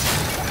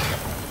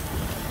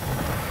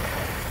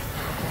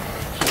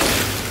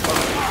 Oh,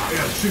 I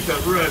gotta shoot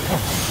that red.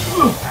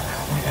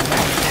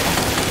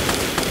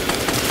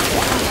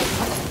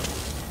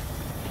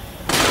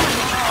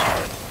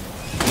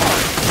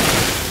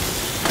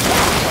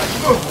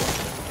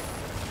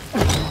 I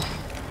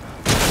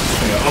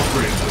gotta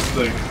upgrade this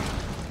thing.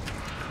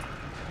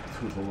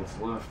 2 bullets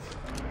left.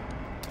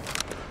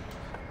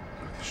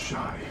 Like a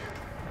shotty.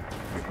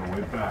 Make our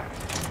way back.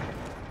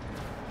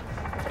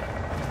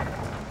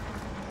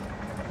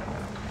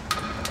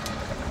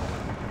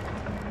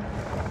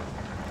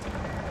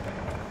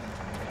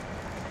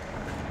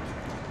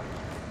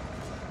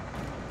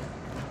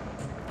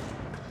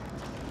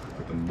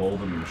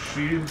 mold in the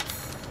machine.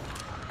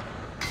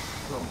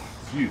 Oh,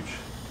 it's huge.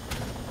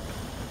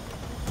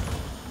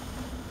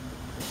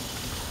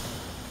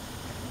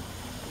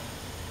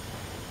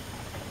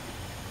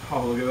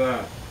 Oh, look at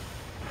that.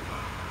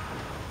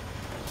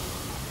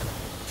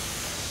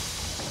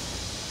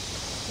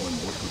 Pouring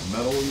liquid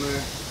metal in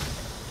there.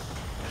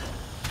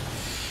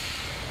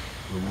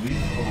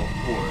 Relief of a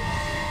force.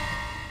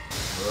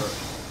 Right.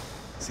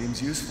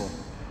 Seems useful.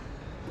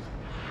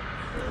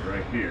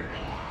 Right here.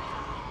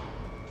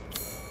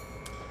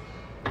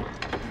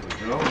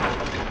 Here we go.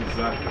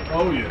 Exactly.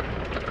 Oh yeah.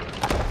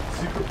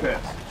 Secret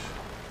passage.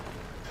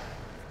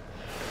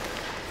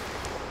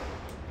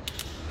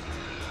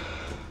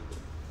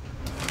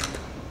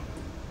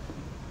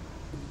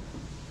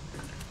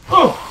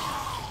 Oh!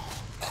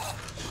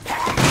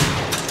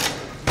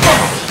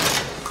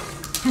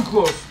 Too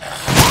close.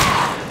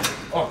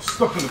 Oh, I'm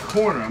stuck in the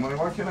corner. I'm like,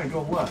 why can't I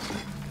go left?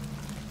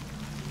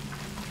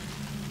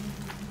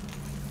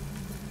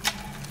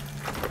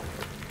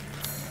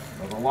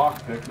 Another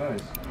lockpick,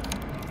 nice.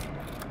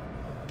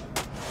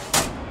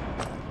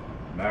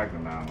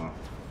 Magnum ammo.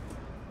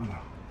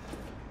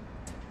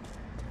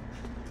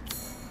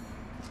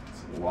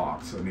 It's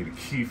locked, so I need a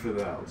key for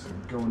that. Looks like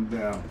I'm going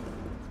down.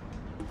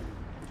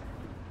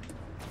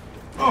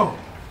 Oh!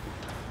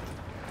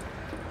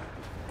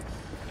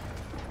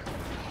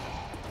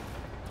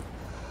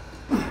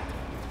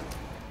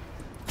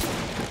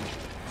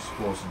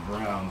 Explosive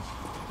rounds.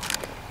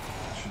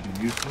 Should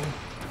be useful.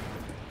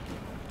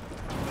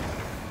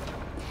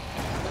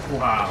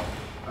 Wow,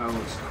 that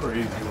looks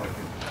crazy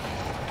looking.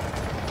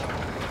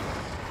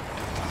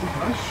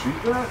 Can I shoot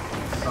that?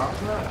 Stop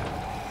that?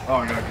 Oh, I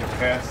gotta get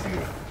past you.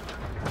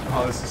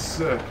 Oh, this is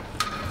sick.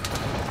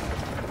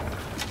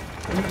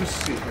 Let me just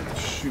see if I can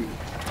shoot.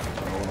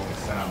 Oh,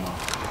 this ammo.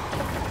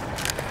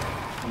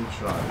 Let me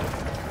try it.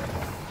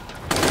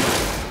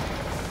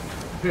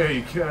 Yeah,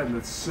 you can.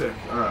 That's sick.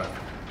 Alright.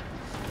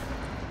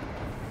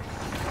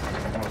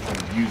 I'm gonna try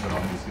to use it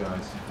on these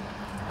guys.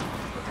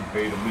 I can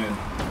bait them in.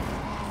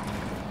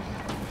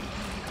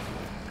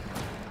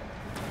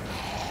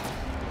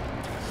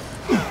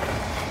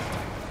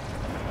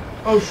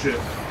 Oh shit.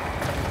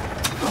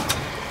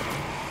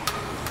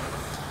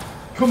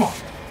 Come on.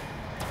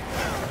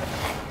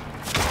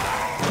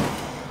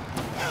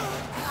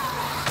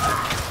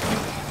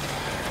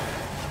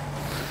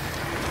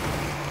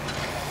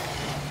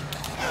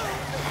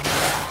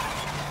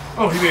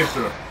 Oh, he made it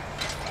through.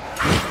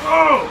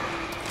 Oh!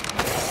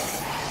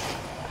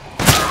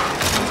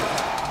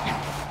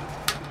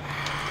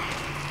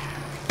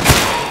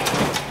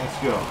 Let's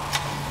go.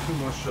 2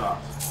 more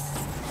shots.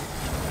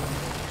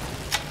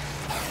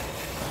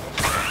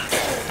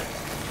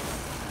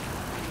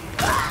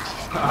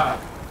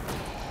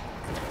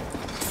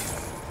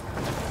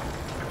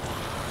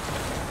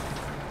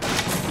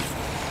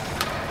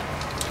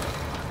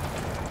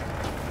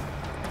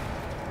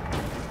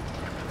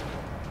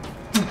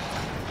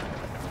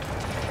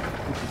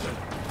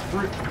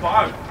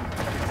 Five.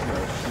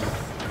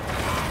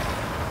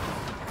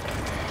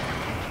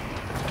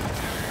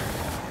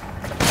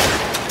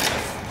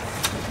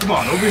 Come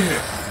on, over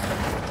here.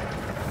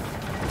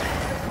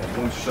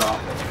 One shot.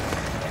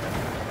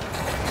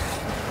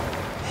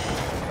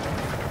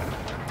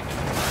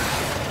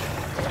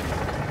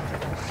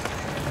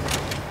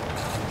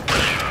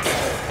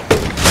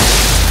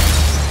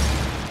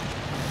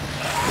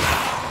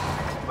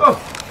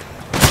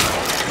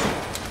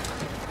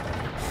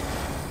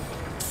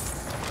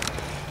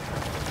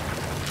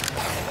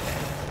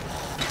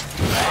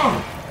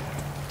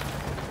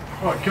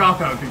 Oh, I got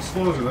that with the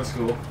explosion, that's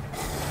cool.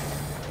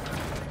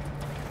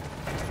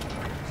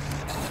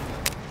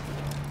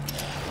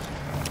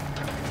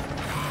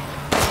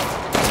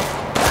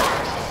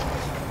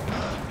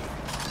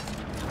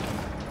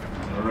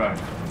 Alright.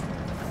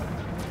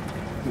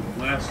 Do the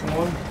last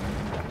one.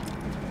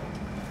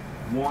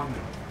 1,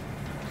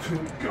 2,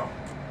 go.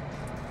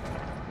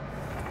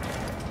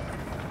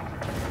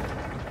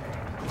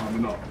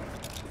 Climbing up.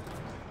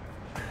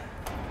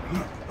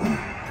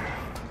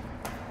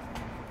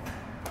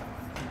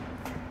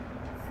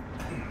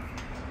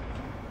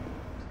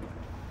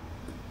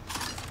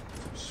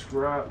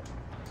 Scrap.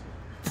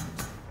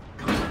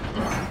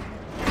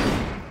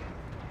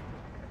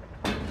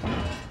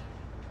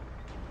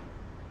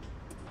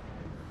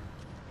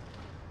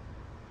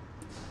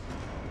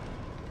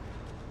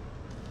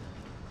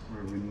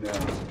 Where are we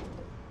now?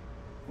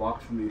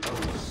 Blocked from the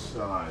other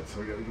side,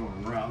 so I gotta go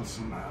around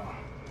somehow.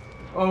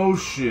 Oh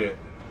shit.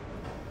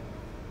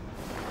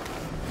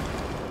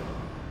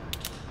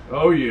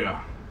 Oh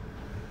yeah.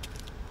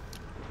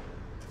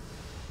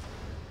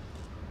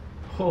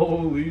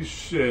 Holy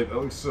shit, that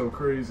looks so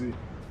crazy.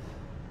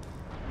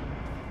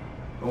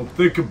 Don't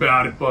think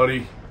about it,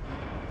 buddy.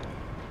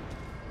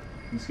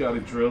 He's got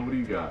a drill. What do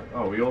you got?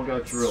 Oh, we all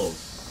got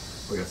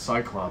drills. We got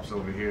Cyclops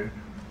over here.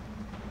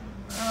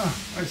 Ah,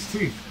 nice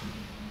teeth.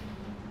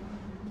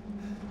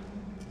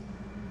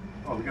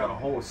 Oh, we got a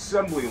whole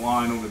assembly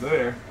line over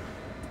there.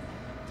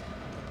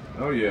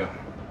 Oh yeah.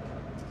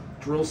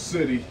 Drill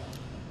City.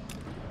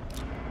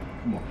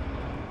 Come on.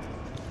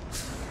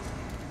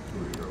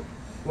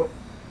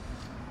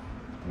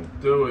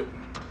 do it.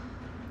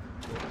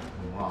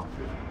 Lock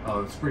it.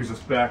 Oh, this brings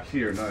us back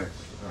here. Nice.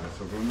 Alright,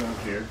 so going down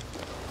here.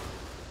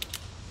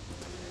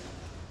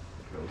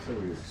 Okay, let's say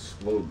we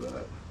explode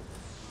that.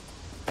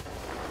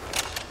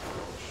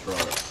 Let's try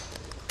it.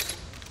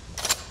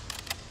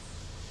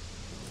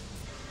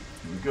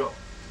 Here we go.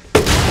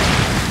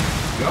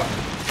 Yep.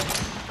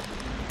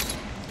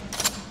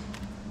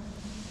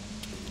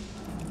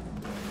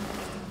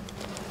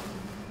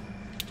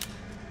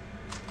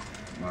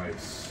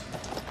 Nice.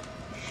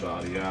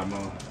 Shoddy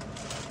ammo.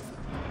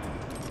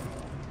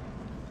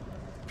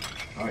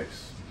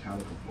 Nice.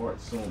 Mechanical part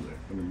cylinder.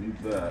 Gonna need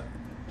that.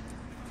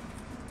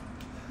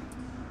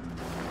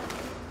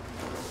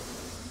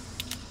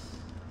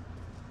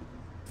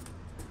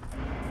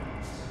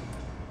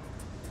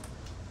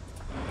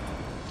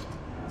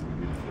 We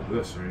need it for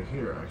this right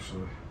here,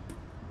 actually.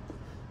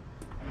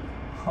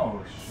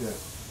 Oh shit.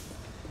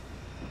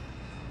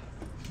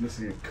 It's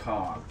missing a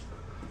cog.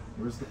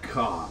 Where's the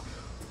cog?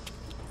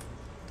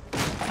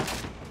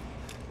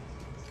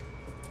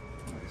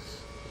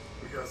 Nice.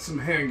 We got some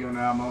handgun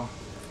ammo.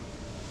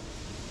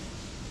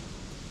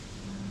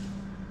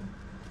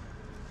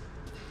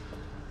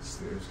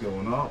 Stairs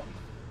going up.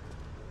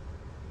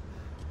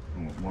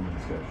 Almost one of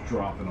these guys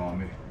dropping on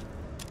me.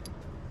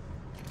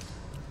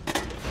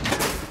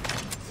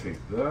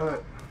 Take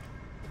that.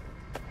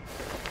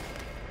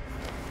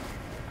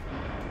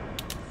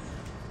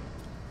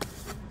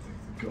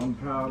 Take the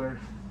gunpowder.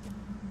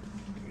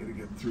 Gotta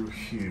get through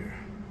here.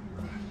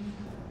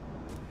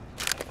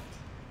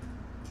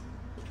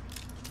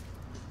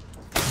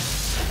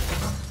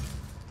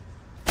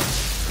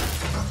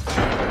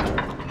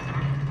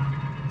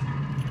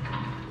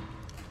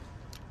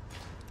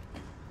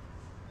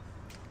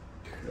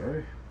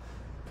 Okay.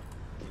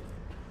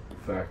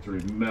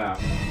 Factory map.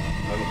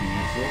 That'll be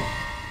useful.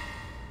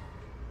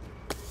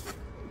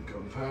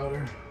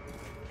 Gunpowder.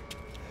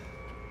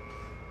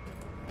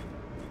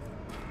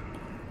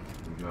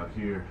 We got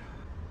here.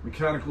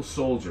 Mechanical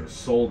soldier,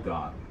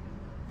 soldat.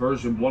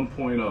 Version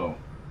 1.0.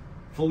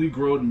 Fully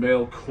grown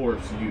male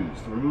corpse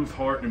used. Removed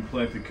heart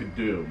implanted could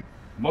do.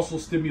 Muscle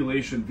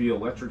stimulation via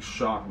electric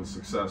shock was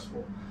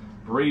successful.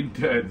 Brain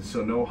dead,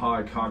 so no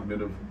high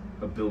cognitive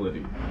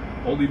ability.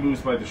 Only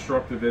moves by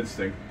destructive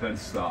instinct, then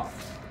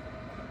stops.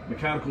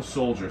 Mechanical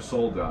soldier,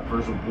 soldat.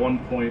 Version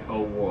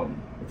 1.01.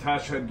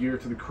 Attach headgear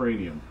to the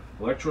cranium.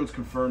 Electrodes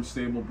confirm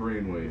stable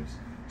brainwaves.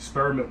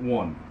 Experiment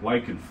 1.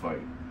 Lycan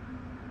fight.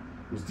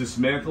 Was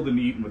dismantled and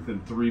eaten within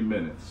 3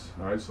 minutes.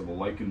 Alright, so the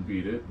Lycan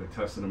beat it. They're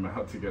testing them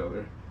out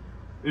together.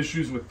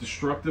 Issues with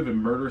destructive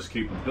and murderous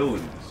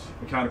capabilities.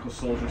 Mechanical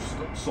soldier,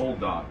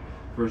 soldat.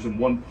 Version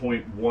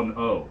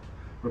 1.10.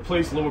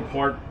 Replace lower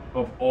part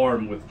of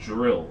arm with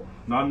drill.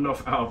 Not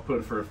enough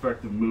output for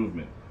effective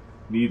movement.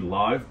 Need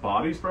live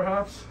bodies,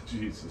 perhaps?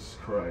 Jesus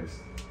Christ.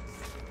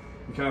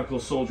 Mechanical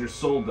soldier,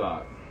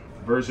 soldat.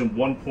 Version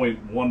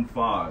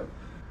 1.15.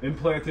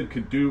 Implanted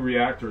could do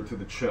reactor to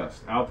the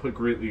chest. Output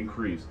greatly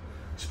increased.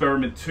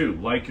 Experiment 2,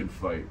 Lycan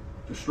fight.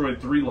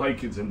 Destroyed 3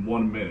 Lycans in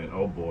 1 minute.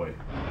 Oh boy.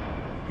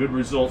 Good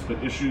results,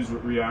 but issues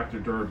with reactor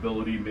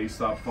durability. May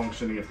stop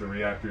functioning if the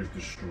reactor is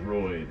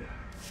destroyed.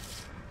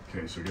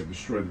 Okay, so we're gonna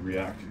destroy the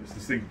reactors.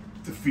 This thing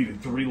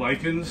defeated 3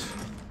 Lycans.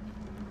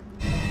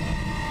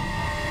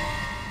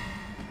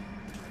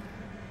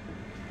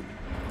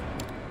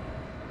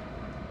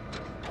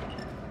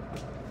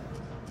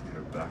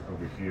 We're back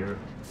over here.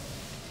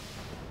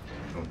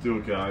 Don't do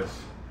it, guys.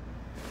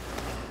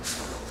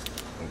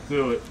 Don't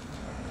do it.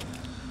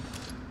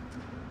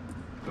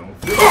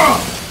 Don't do it.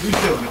 He's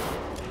doing it.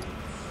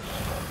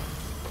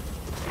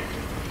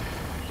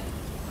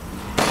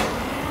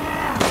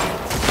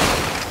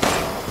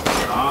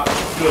 Not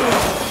good.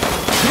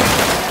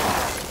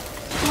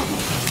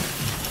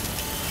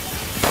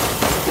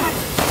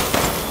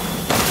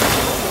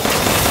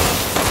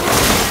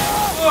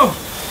 Oh!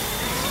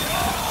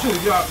 Should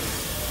have got me.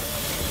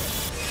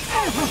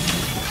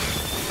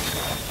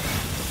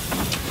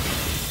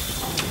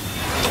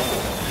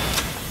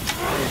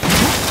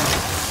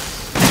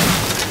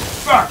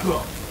 Back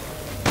up.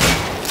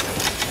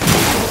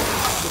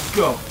 Let's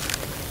go.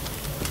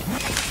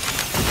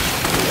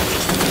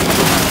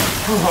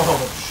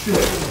 Oh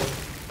shit.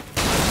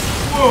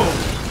 Whoa.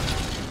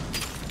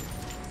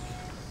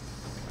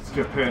 Let's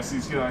get past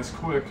these guys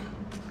quick.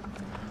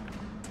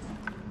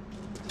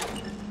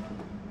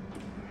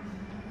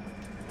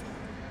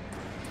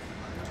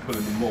 Put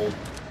in the mold.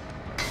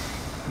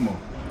 Come on.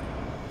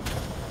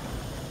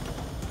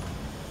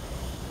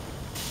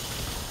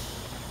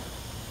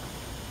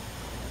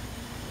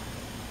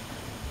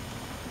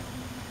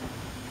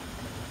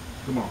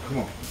 Come on, come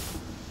on.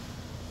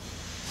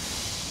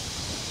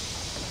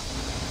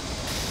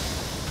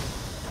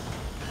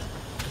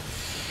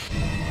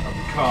 Got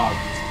the cog.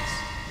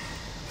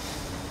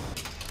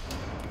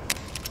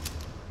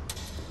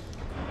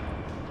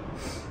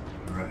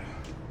 Alright.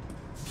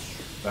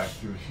 Back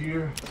through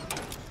here.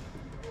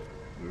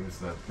 Where's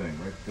that thing?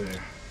 Right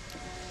there.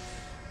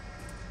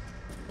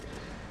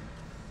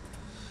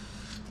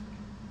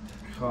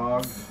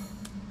 Cog.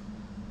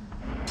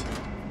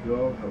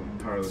 Go. How do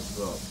we power this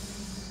up?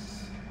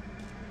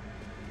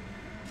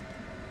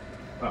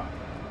 Ah.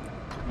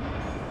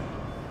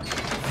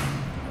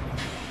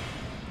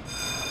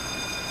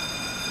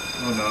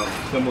 Oh no,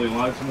 assembly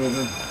lights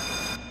moving.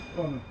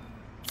 Oh no.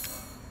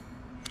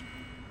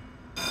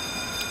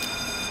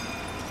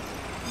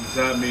 What does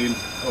that mean?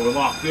 Oh, we're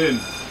locked in.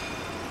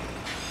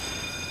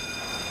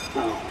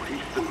 Oh,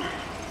 Ethan.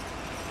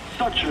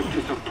 Such a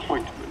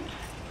disappointment.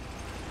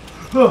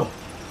 Oh.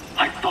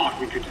 I thought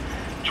we could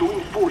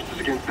join forces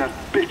against that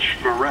bitch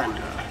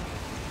Miranda.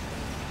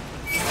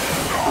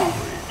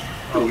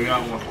 Oh, we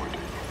got one.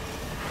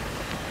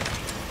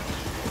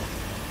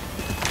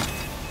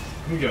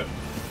 We got.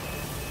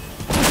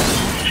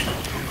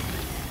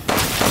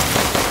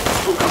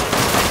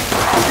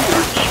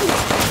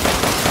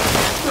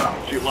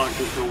 She locked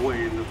us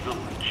away in the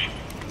village.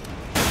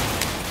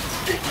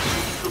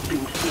 Bitches are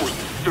being forced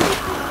to serve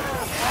her.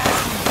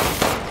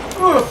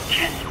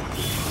 Can you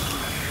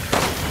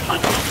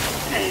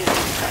understand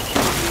that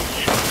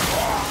humiliation?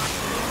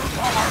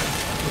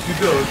 What's he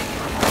doing?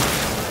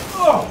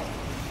 Oh!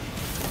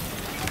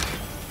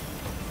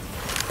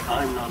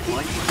 I'm not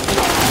like you.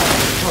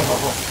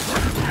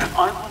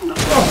 I'm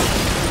enough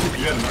to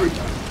be free of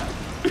that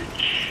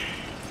bitch.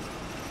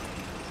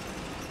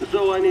 So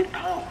I need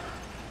power.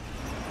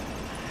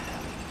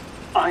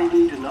 I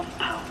need enough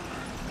power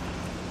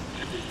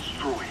to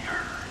destroy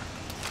her.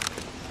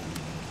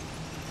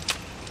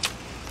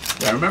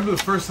 Yeah, I remember the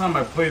first time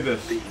I played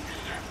this. These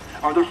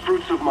are the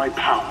fruits of my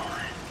power.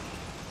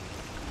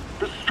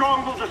 The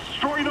strong will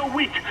destroy the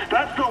weak.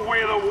 That's the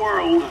way of the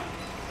world.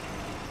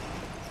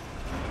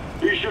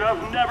 You should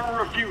have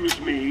never refused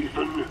me,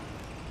 Ethan.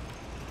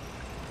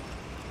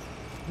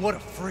 What a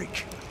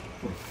freak.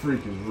 What a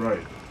freak is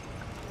right.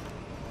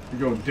 You're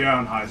going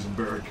down,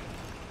 Heisenberg.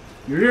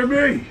 You hear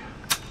me?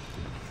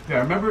 Yeah,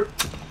 I remember.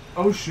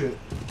 Oh shit.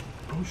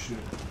 Oh shit.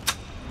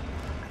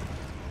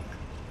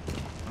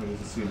 Oh,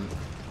 doesn't see me.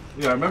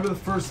 Yeah, I remember the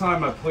first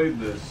time I played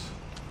this.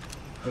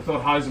 I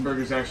thought Heisenberg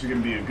was actually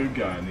going to be a good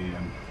guy in the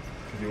end.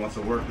 Because he wants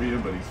to work with you,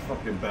 but he's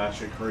fucking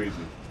batshit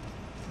crazy.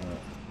 Alright,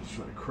 let's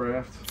try to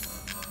craft.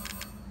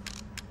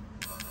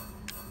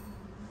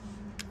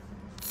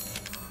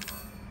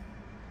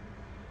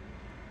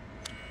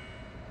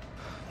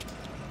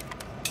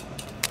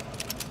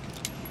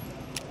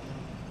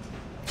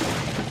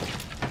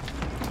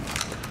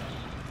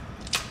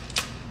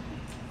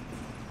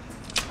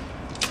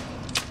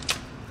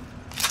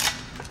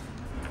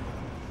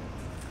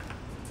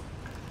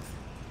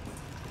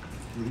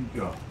 Where'd he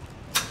go?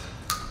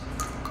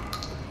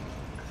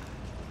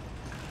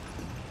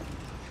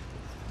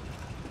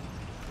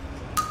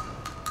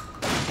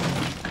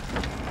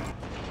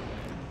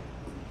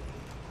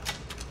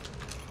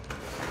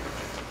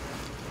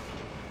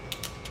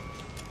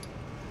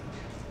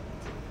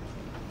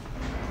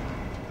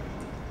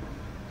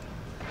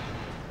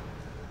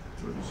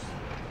 Where'd this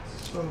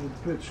son of a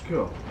bitch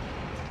go?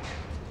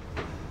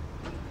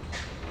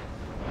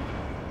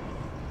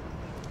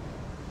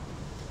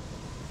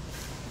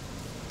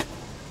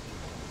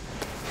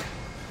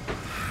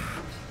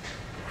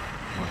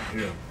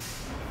 Yeah.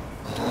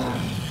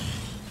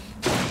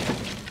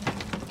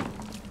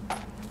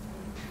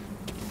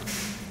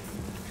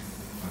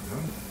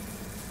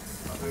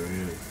 Oh, there he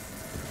is.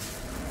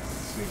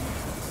 Let's see.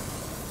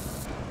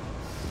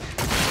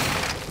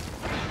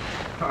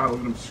 Ah,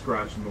 look at him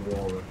scratching the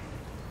wall there.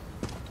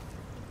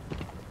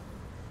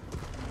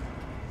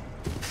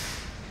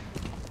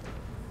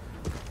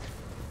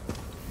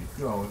 Keep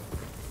going.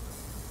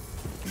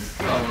 Keep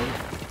going.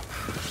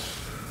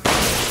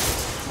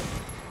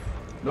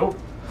 Nope.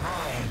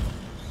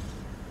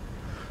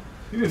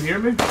 You didn't hear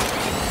me?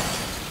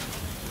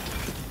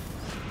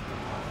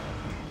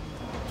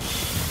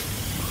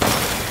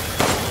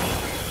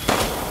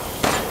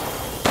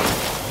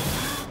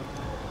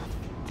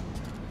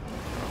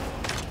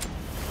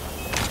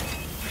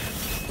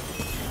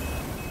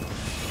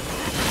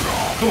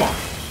 Come on.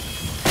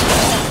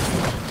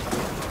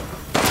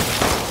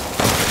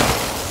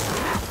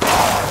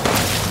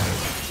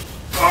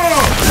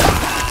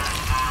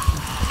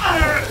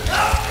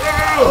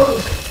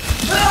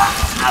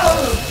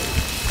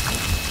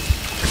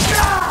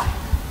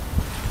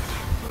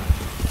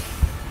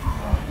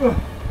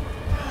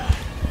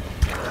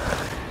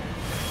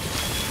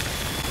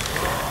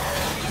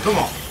 Come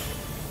on.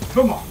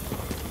 Come on.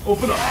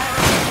 Open up.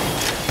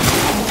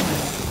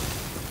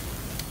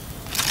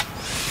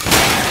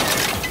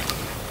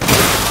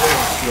 There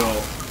we go.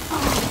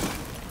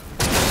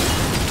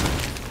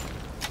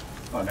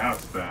 Oh, now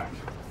it's back.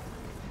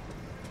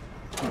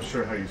 I'm not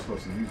sure how you're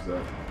supposed to use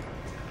that.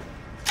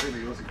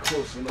 Maybe it wasn't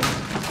close enough.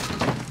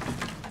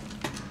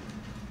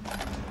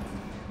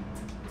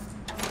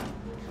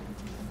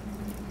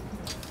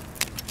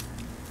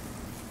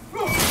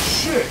 Oh,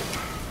 shit!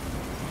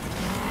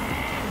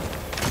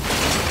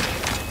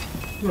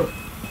 Look.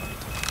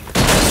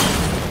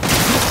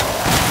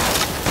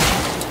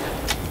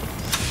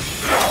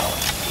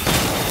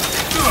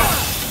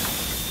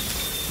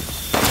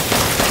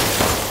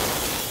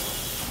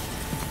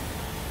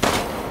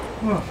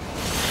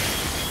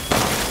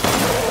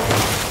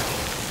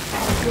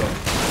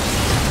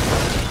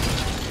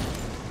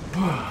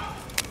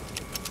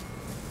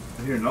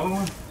 I hear another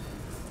one.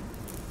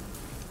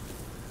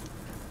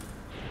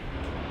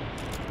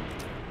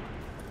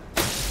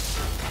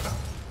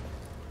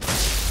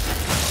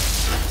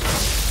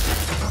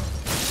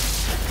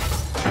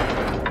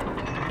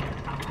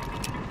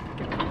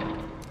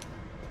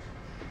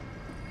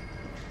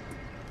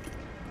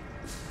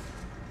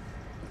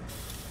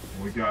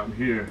 What we got him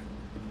here?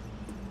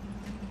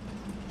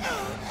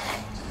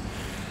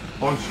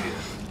 Punch it.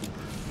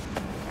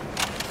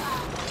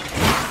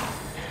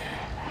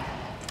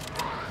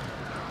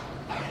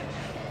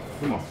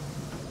 Come on.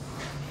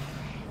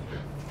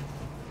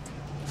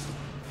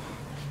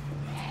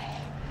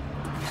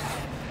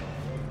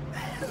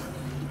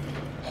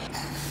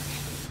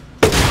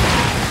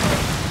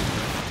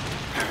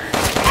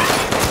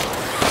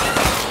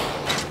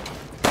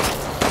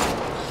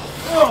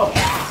 Oh.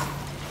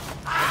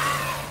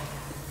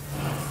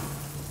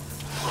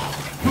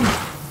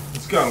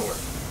 It's gotta work.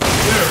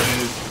 There it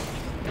is.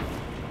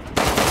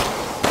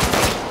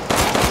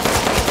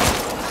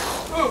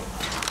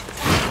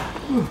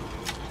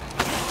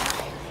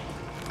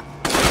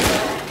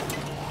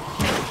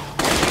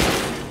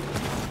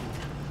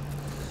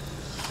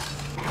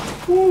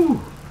 Woo.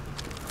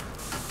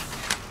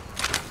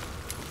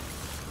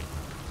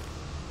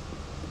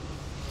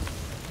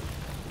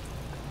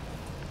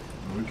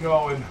 Where we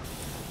going?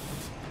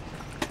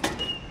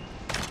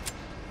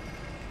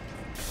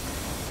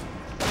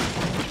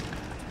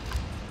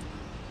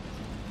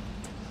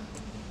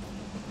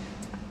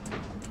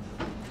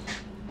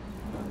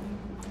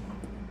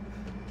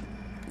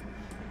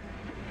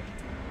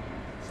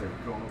 So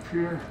we're going up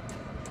here.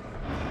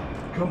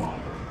 Come on.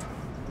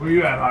 Where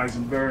you at,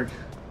 Heisenberg?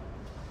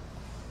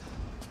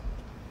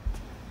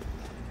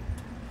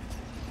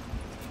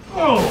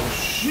 Oh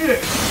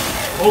shit!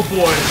 Oh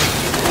boy!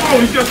 Oh,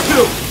 he's got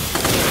two!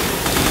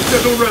 He's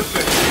got no red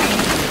thing!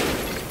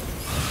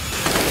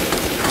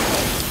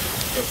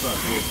 That's not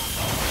good.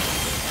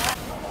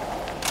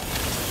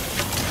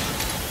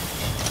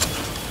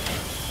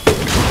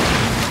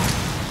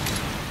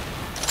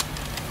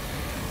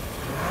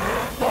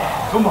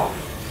 Come on!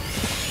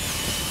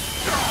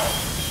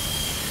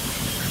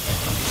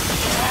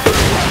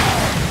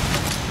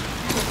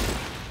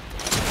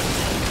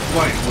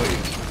 Lightweight.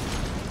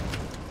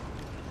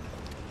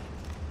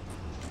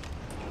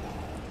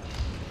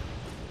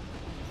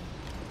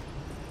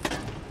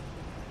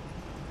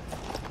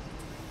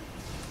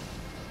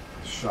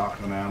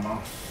 Shotgun ammo.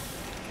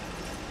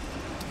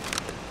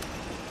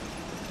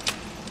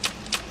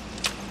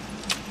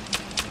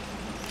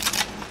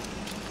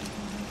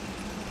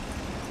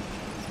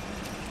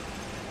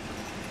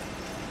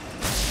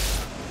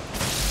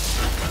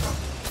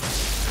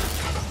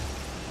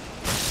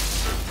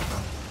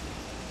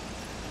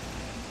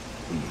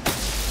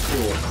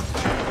 Cool.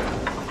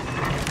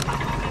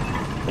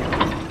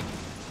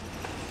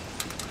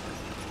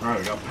 Alright,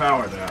 we got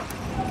power now.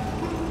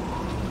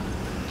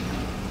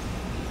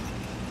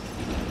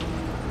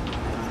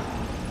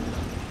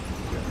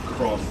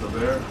 Across to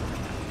there.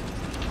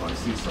 Oh, I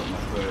see something up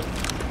there.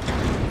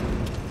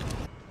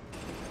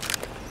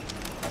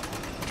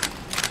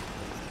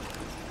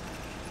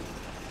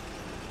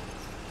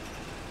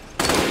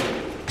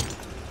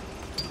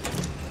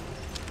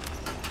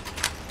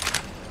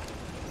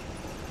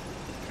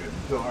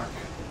 Getting dark.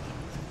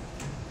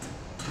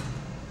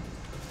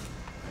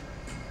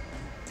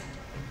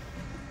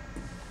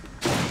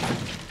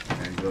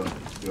 And go.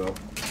 Let's go.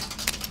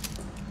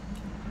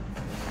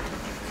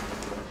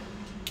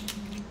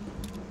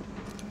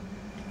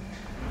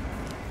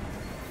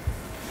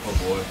 Oh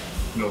boy,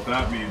 you know what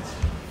that means.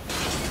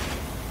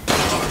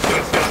 Oh,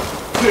 that's got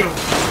two.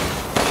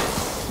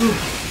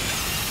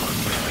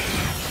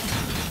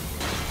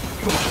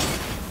 Come on.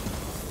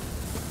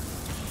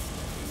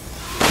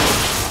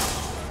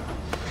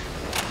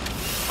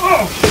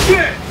 Oh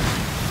shit!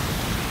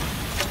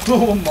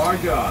 Oh my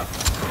god.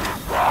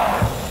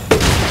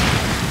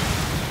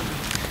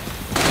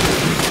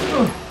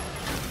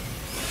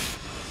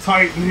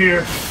 Tight in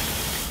here.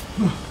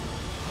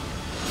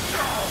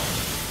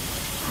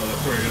 Oh,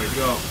 that's where I gotta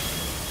go.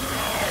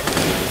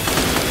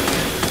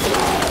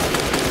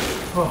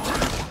 Oh.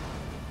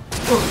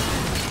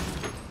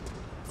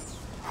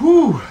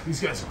 Whew, these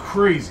guys are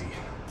crazy.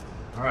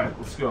 Alright,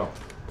 let's go.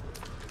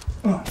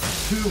 1, 2,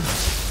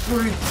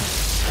 3,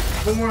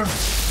 4,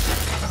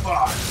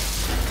 5.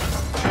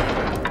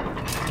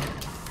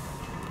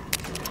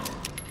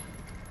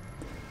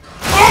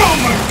 Oh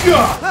my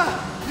god!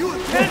 You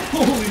again?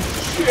 Holy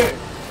shit!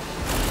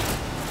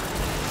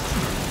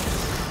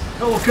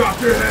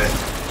 Helicopter head!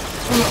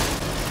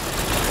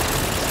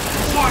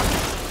 What?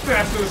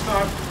 Faster this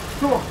time!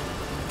 Come on!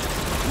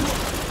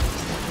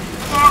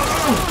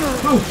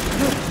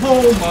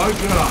 Oh my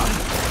god!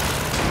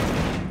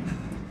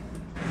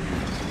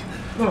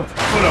 Oh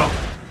no!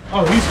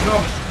 Oh, he's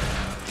coming!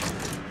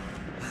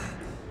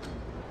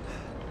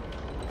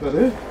 Is that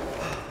it?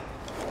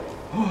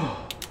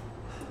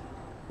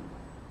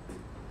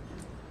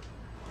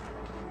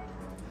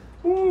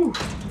 Woo!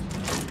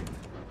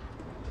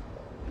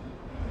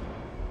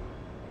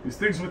 These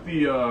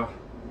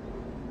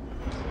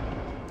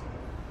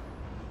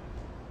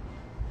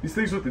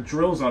things with the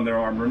drills on their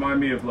arm remind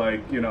me of,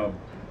 like, you know,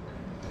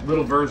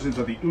 little versions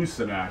of the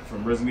Usanak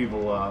from Resident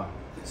Evil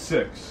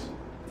 6.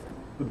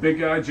 The big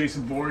guy,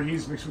 Jason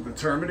Voorhees, mixed with the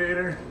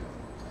Terminator.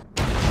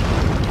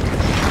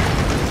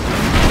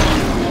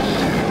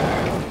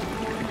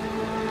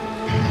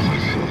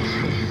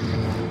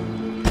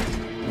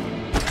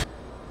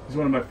 He's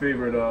one of my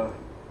favorite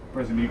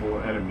Resident Evil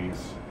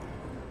enemies.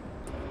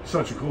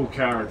 Such a cool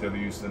character, the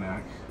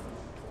Usanak.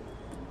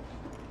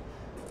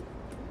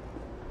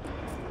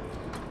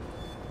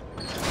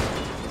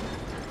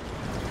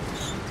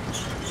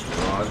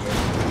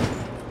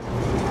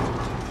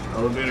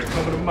 Elevator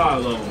coming to my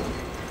level.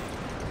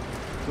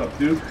 What's up,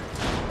 Duke?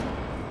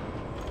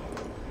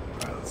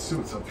 Alright, let's see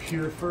what's up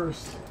here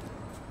first.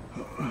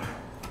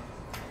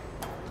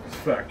 This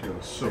factory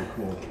looks so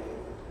cool.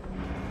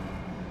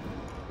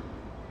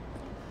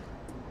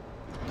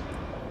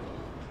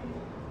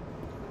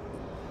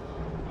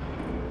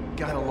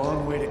 Got a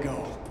long way to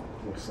go.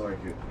 Looks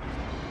like it.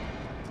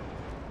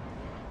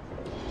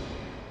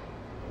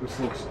 This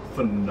looks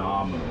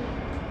phenomenal.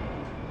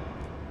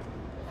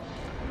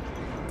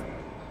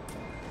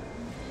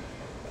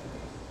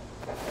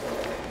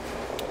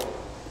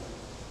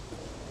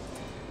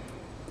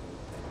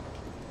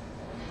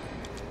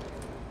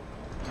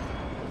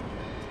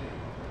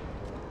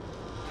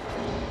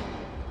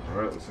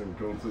 Alright, looks like we're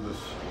going through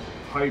this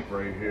pipe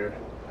right here.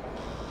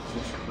 This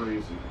looks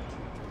crazy.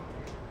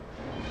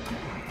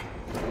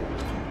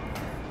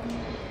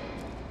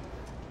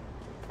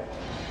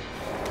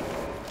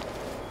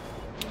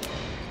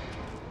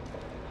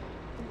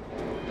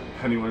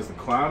 Pennywise the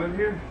Clown in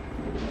here?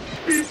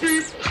 Beep,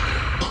 beep.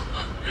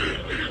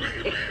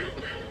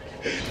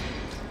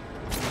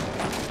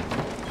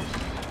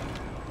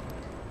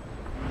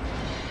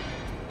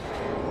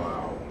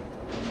 Wow.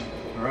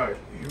 Alright,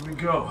 here we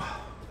go.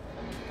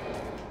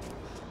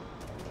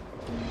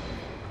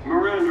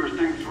 Miranda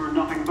thinks we're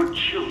nothing but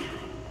children.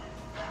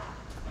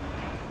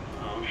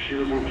 Oh, she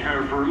doesn't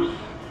care for us?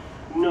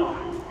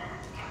 No.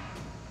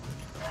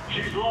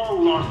 She's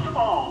long lost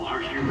all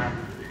her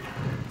humanity.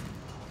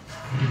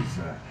 What is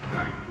that?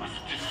 I must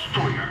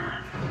destroy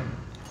her.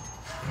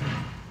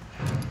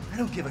 I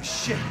don't give a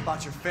shit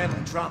about your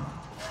family drama.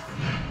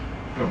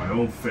 I've got my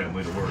own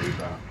family to worry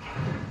about.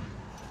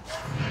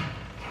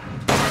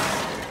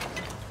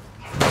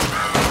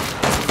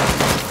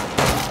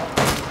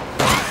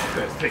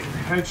 Let's take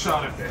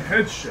headshot after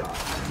headshot.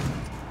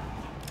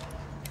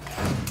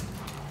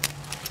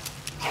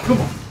 Come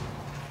on.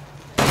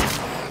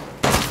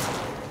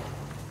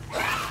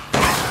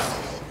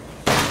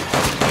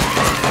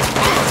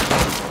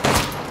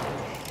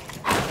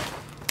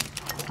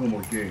 No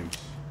more games.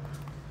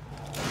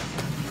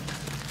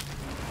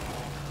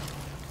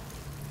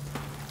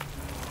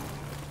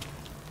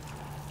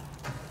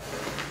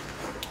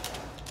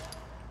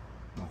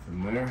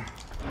 Nothing there.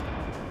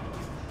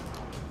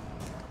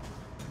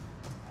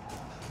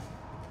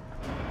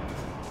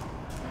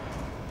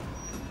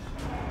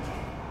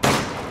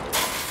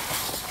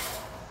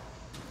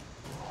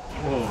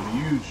 Whoa,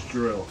 huge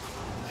drill.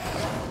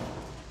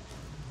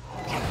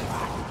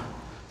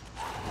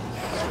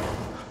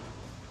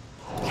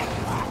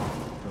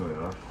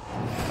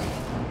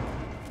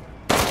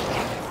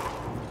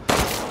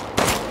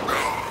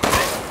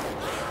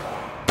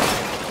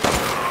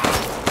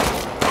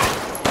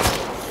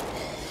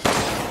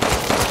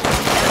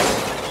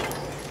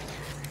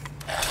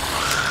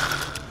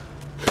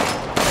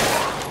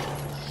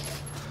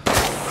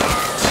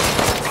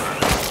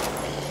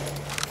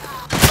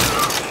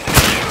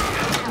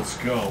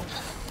 Go.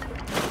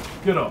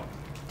 Get up.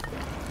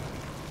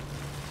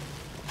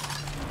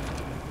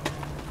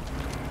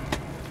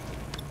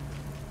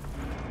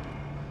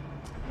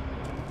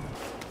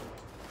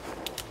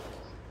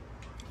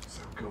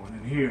 So going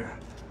in here.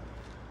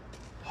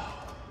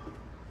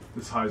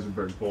 This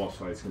Heisenberg boss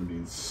fight is going to be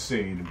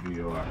insane in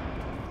VR.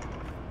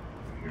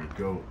 Here we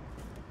go.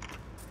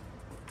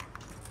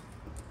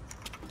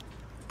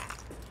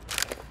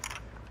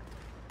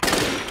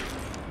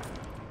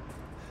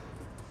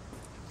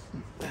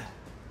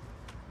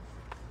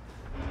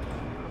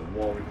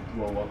 Wall we can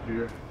blow up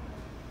here.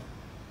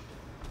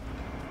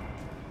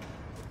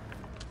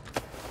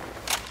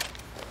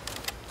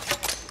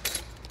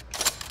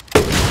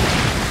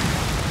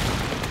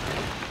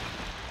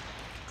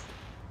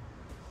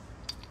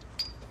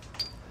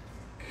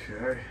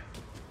 Okay.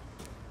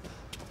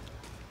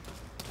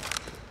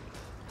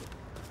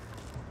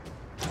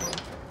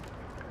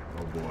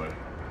 Oh boy.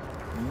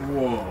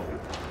 Whoa.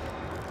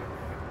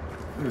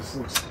 This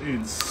looks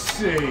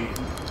insane.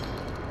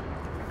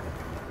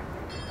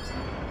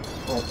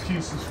 All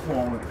pieces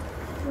falling.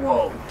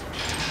 Whoa!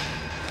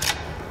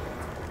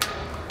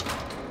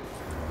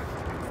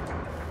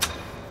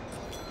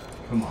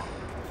 Come on.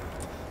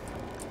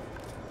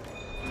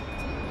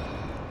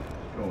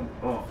 Going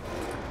up.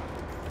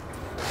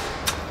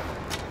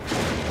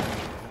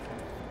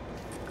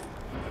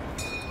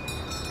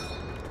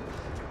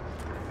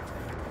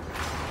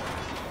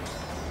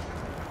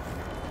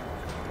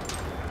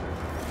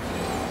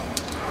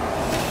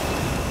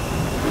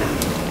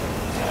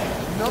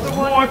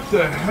 What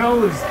the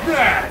hell is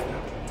that?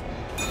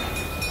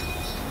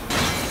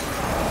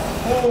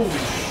 Holy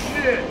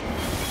shit!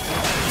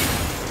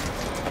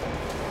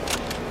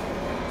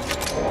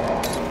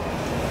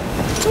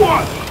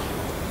 What?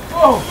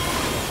 Oh!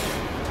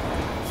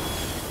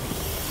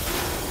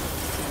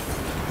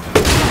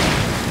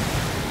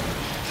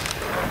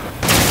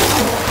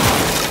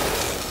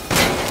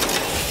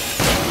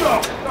 No,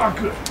 not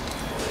good.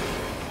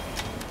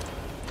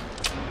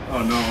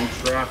 Oh no, I'm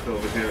trapped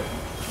over here.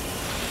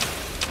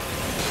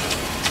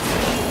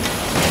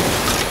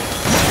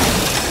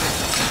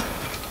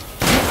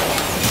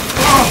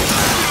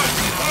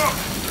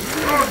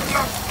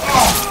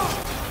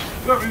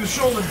 Got me in the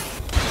shoulder.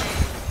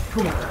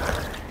 Come on.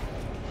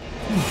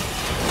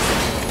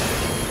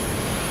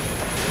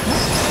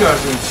 This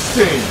guy's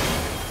insane.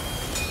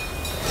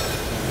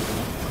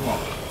 Come on.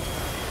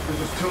 There's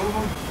just two of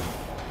them.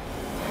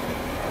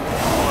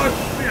 Oh,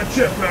 they got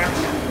jetpacks.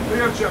 They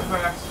got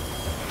jetpacks.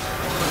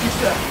 What's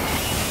that?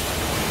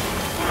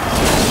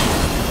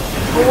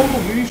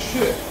 Holy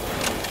shit.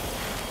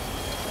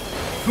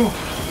 Come on.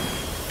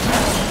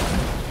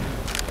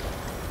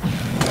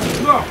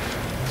 No.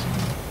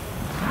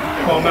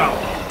 Calm out.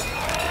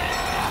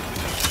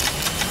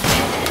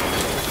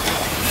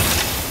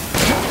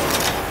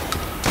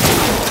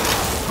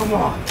 Come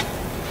on.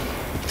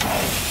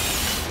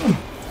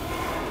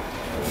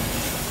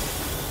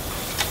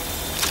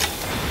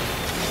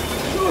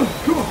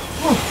 Come on.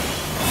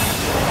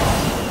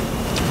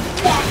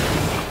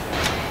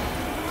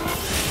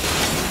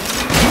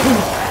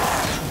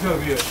 That's gotta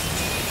be it.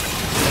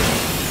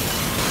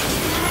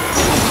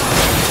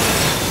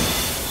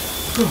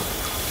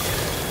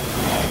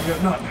 We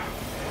got nothing.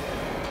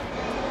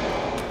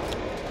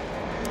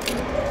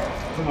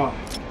 Come on.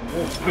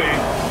 Wolf bait.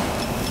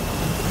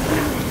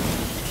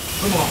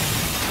 Come on.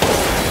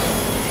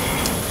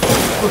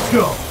 Let's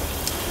go.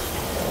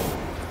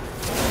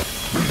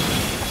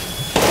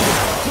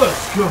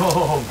 Let's go.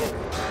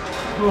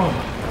 Oh,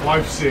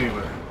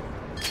 lifesaver.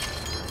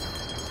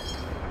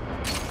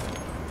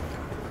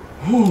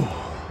 Whew.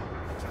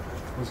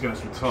 Those guys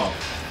were tough.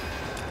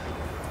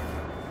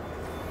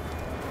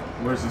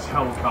 Where's this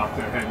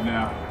helicopter heading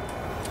now?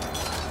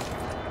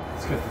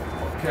 Let's get the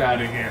fuck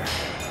out of here.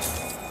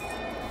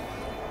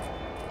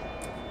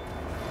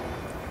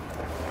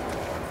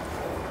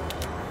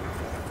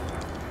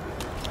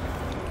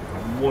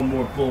 One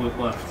more bullet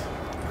left.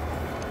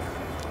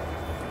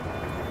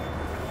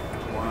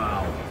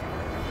 Wow.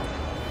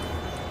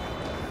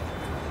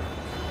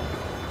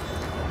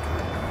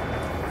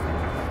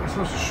 Am I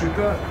supposed to shoot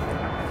that?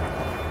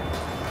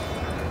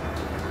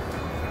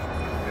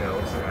 Yeah, it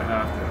looks like I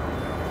have to.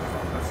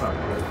 That's not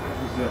good.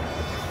 Who's this?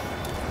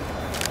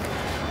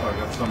 Oh, I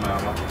got some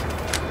ammo.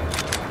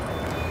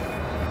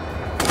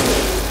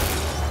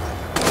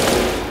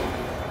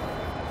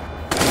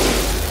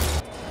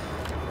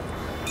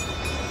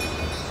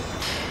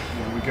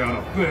 What we got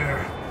up there?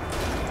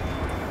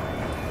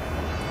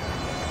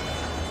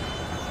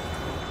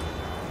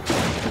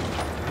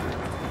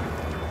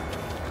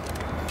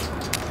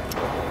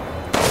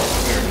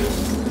 There it is.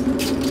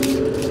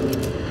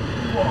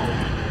 Whoa.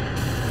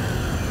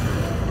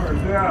 Burn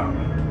down.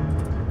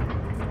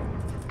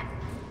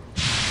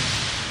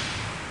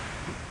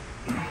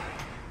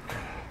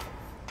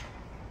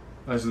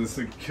 As this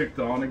thing kicked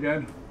on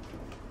again.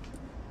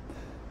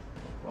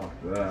 Fuck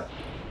that.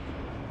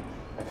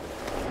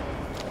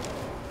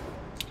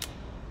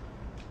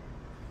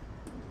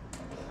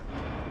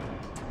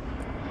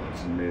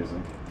 That's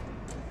amazing.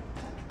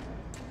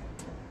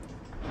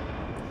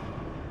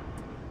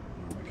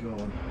 Where are we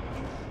going?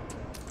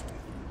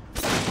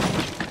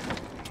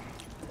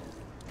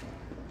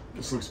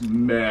 This looks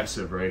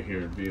massive right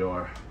here in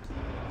VR.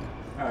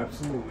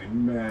 Absolutely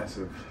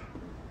massive.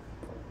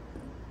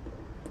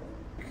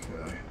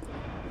 Okay.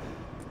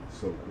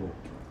 So cool.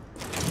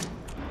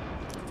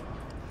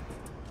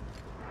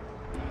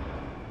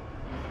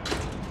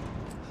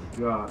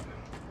 We got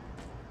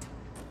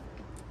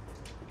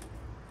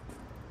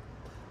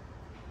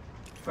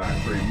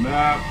factory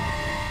map.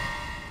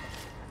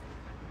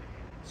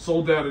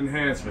 Soldat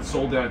enhancement,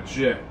 Soldat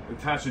jet.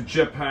 Attach a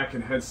jetpack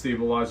and head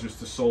stabilizers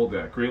to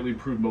Soldat. Greatly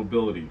improved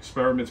mobility.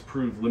 Experiments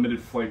prove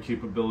limited flight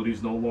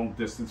capabilities, no long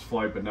distance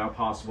flight, but now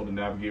possible to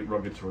navigate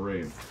rugged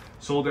terrain.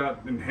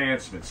 Soldat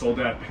enhancement,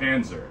 Soldat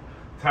Panzer.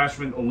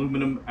 Attachment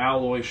aluminum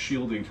alloy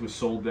shielding to a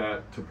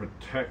Soldat to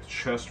protect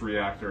chest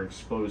reactor and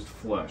exposed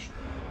flesh.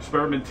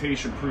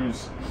 Experimentation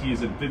proves he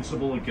is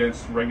invincible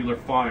against regular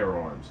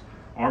firearms.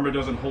 Armor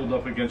doesn't hold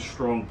up against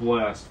strong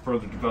blast.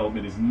 Further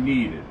development is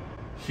needed.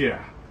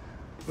 Yeah.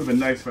 Would have been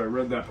nice if I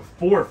read that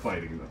before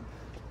fighting them.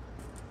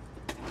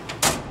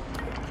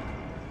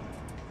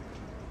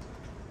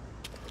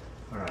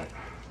 Alright.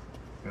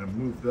 Gotta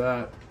move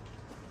that.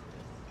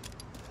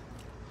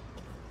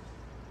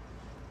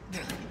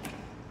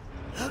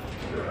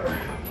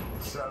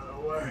 It's out of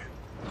the way.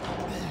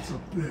 What's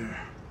up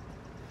there?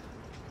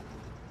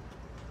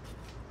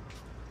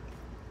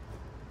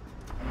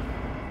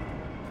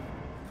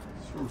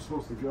 Is this where we're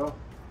supposed to go?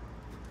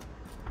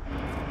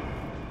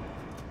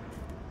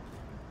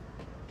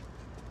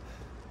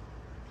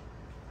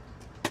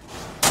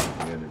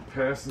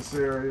 past this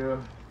area.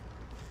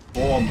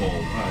 Ball mold.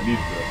 Oh, I need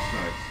this.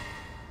 Nice.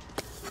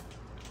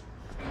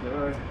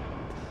 Okay.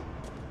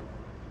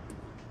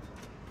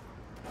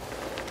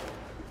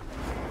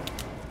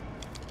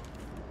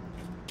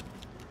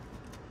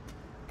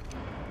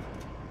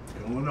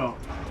 Going up.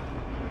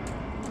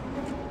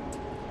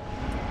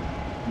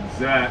 Who's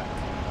that?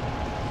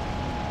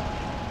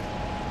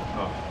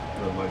 Oh,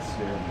 red light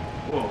scared me.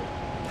 Whoa.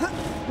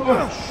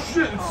 Oh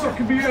shit, it's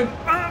sucking me in.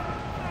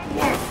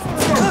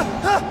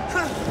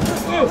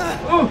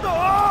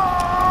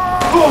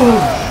 Oh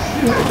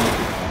shit.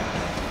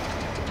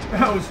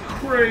 That was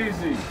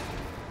crazy.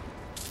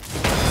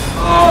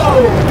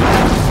 Oh!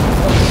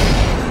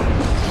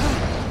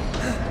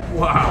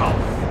 Wow.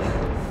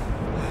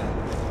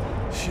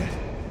 Shit,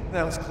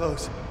 that was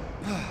close.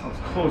 That was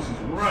close as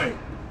right.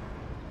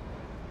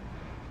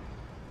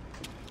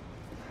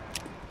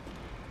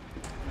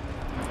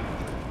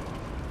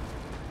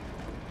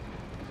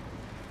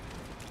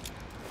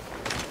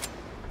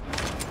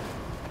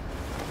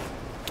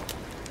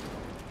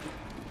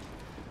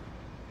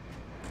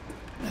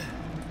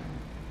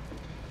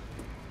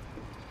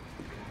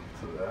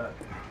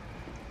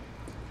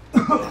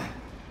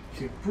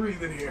 Can't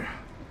breathe in here.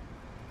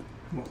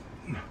 Come on.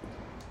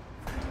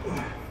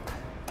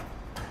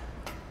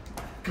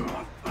 Come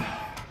on.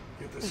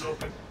 Get this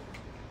open.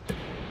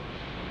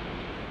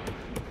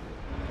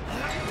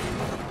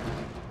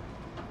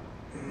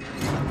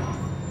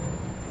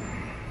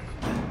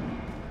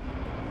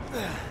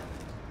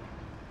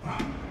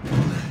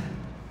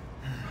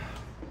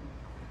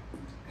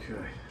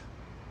 Okay.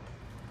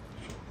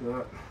 Shut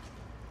that.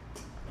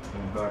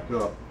 And back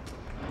up.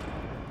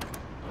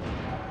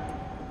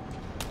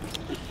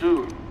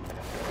 Soon,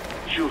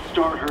 she'll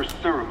start her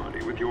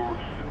ceremony with your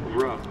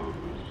rose.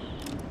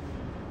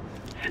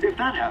 If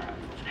that happens,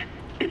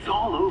 it's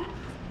all over.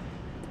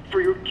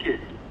 For your kid.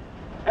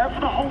 And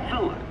for the whole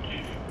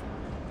village.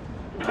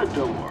 But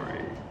don't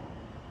worry.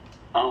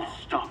 I'll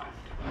stop it.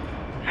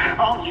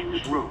 I'll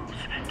use Rose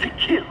to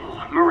kill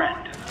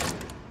Miranda.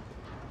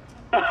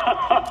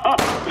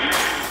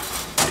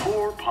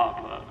 Poor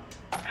Papa.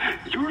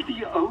 You're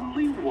the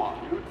only one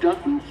who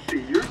doesn't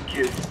see your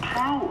kid's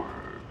power.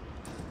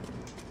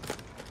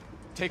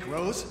 Take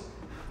Rose?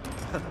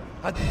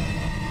 I'd like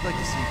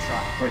to see you try.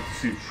 I'd like to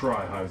see you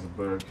try,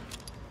 Heisenberg.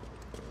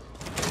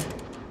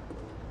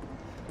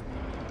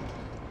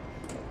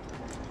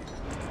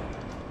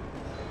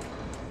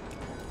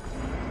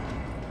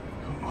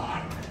 Come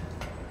on.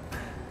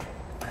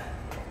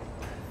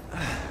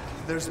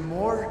 There's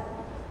more?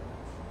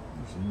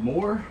 There's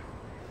more?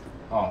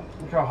 Oh,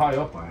 look how high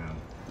up I am.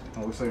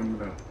 Oh, looks like I'm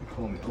gonna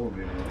call the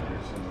elevator over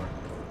here somewhere.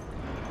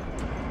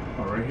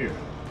 Oh, right here.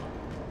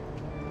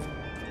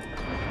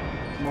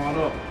 Come on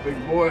up, big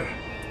boy.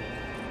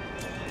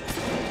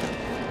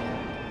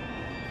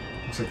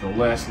 Looks like the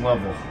last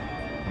level.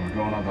 And we're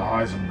going on to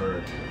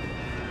Heisenberg.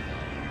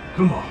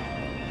 Come on.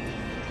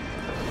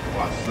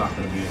 Watch, it's not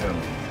gonna be him.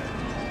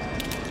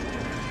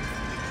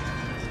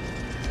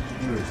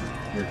 Where is it?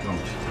 Here it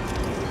comes.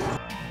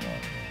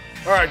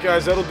 Alright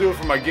guys, that'll do it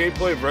for my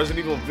gameplay of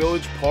Resident Evil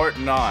Village Part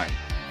 9.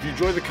 If you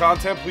enjoyed the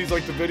content, please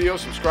like the video,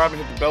 subscribe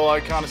and hit the bell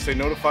icon to stay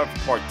notified for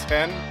Part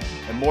 10,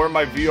 and more of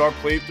my VR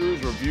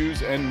playthroughs,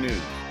 reviews, and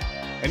news.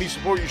 Any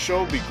support you show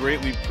will be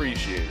greatly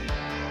appreciated.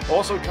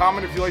 Also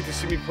comment if you'd like to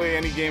see me play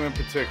any game in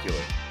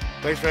particular.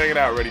 Thanks for hanging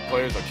out, Ready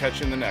Players. I'll catch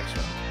you in the next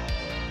one.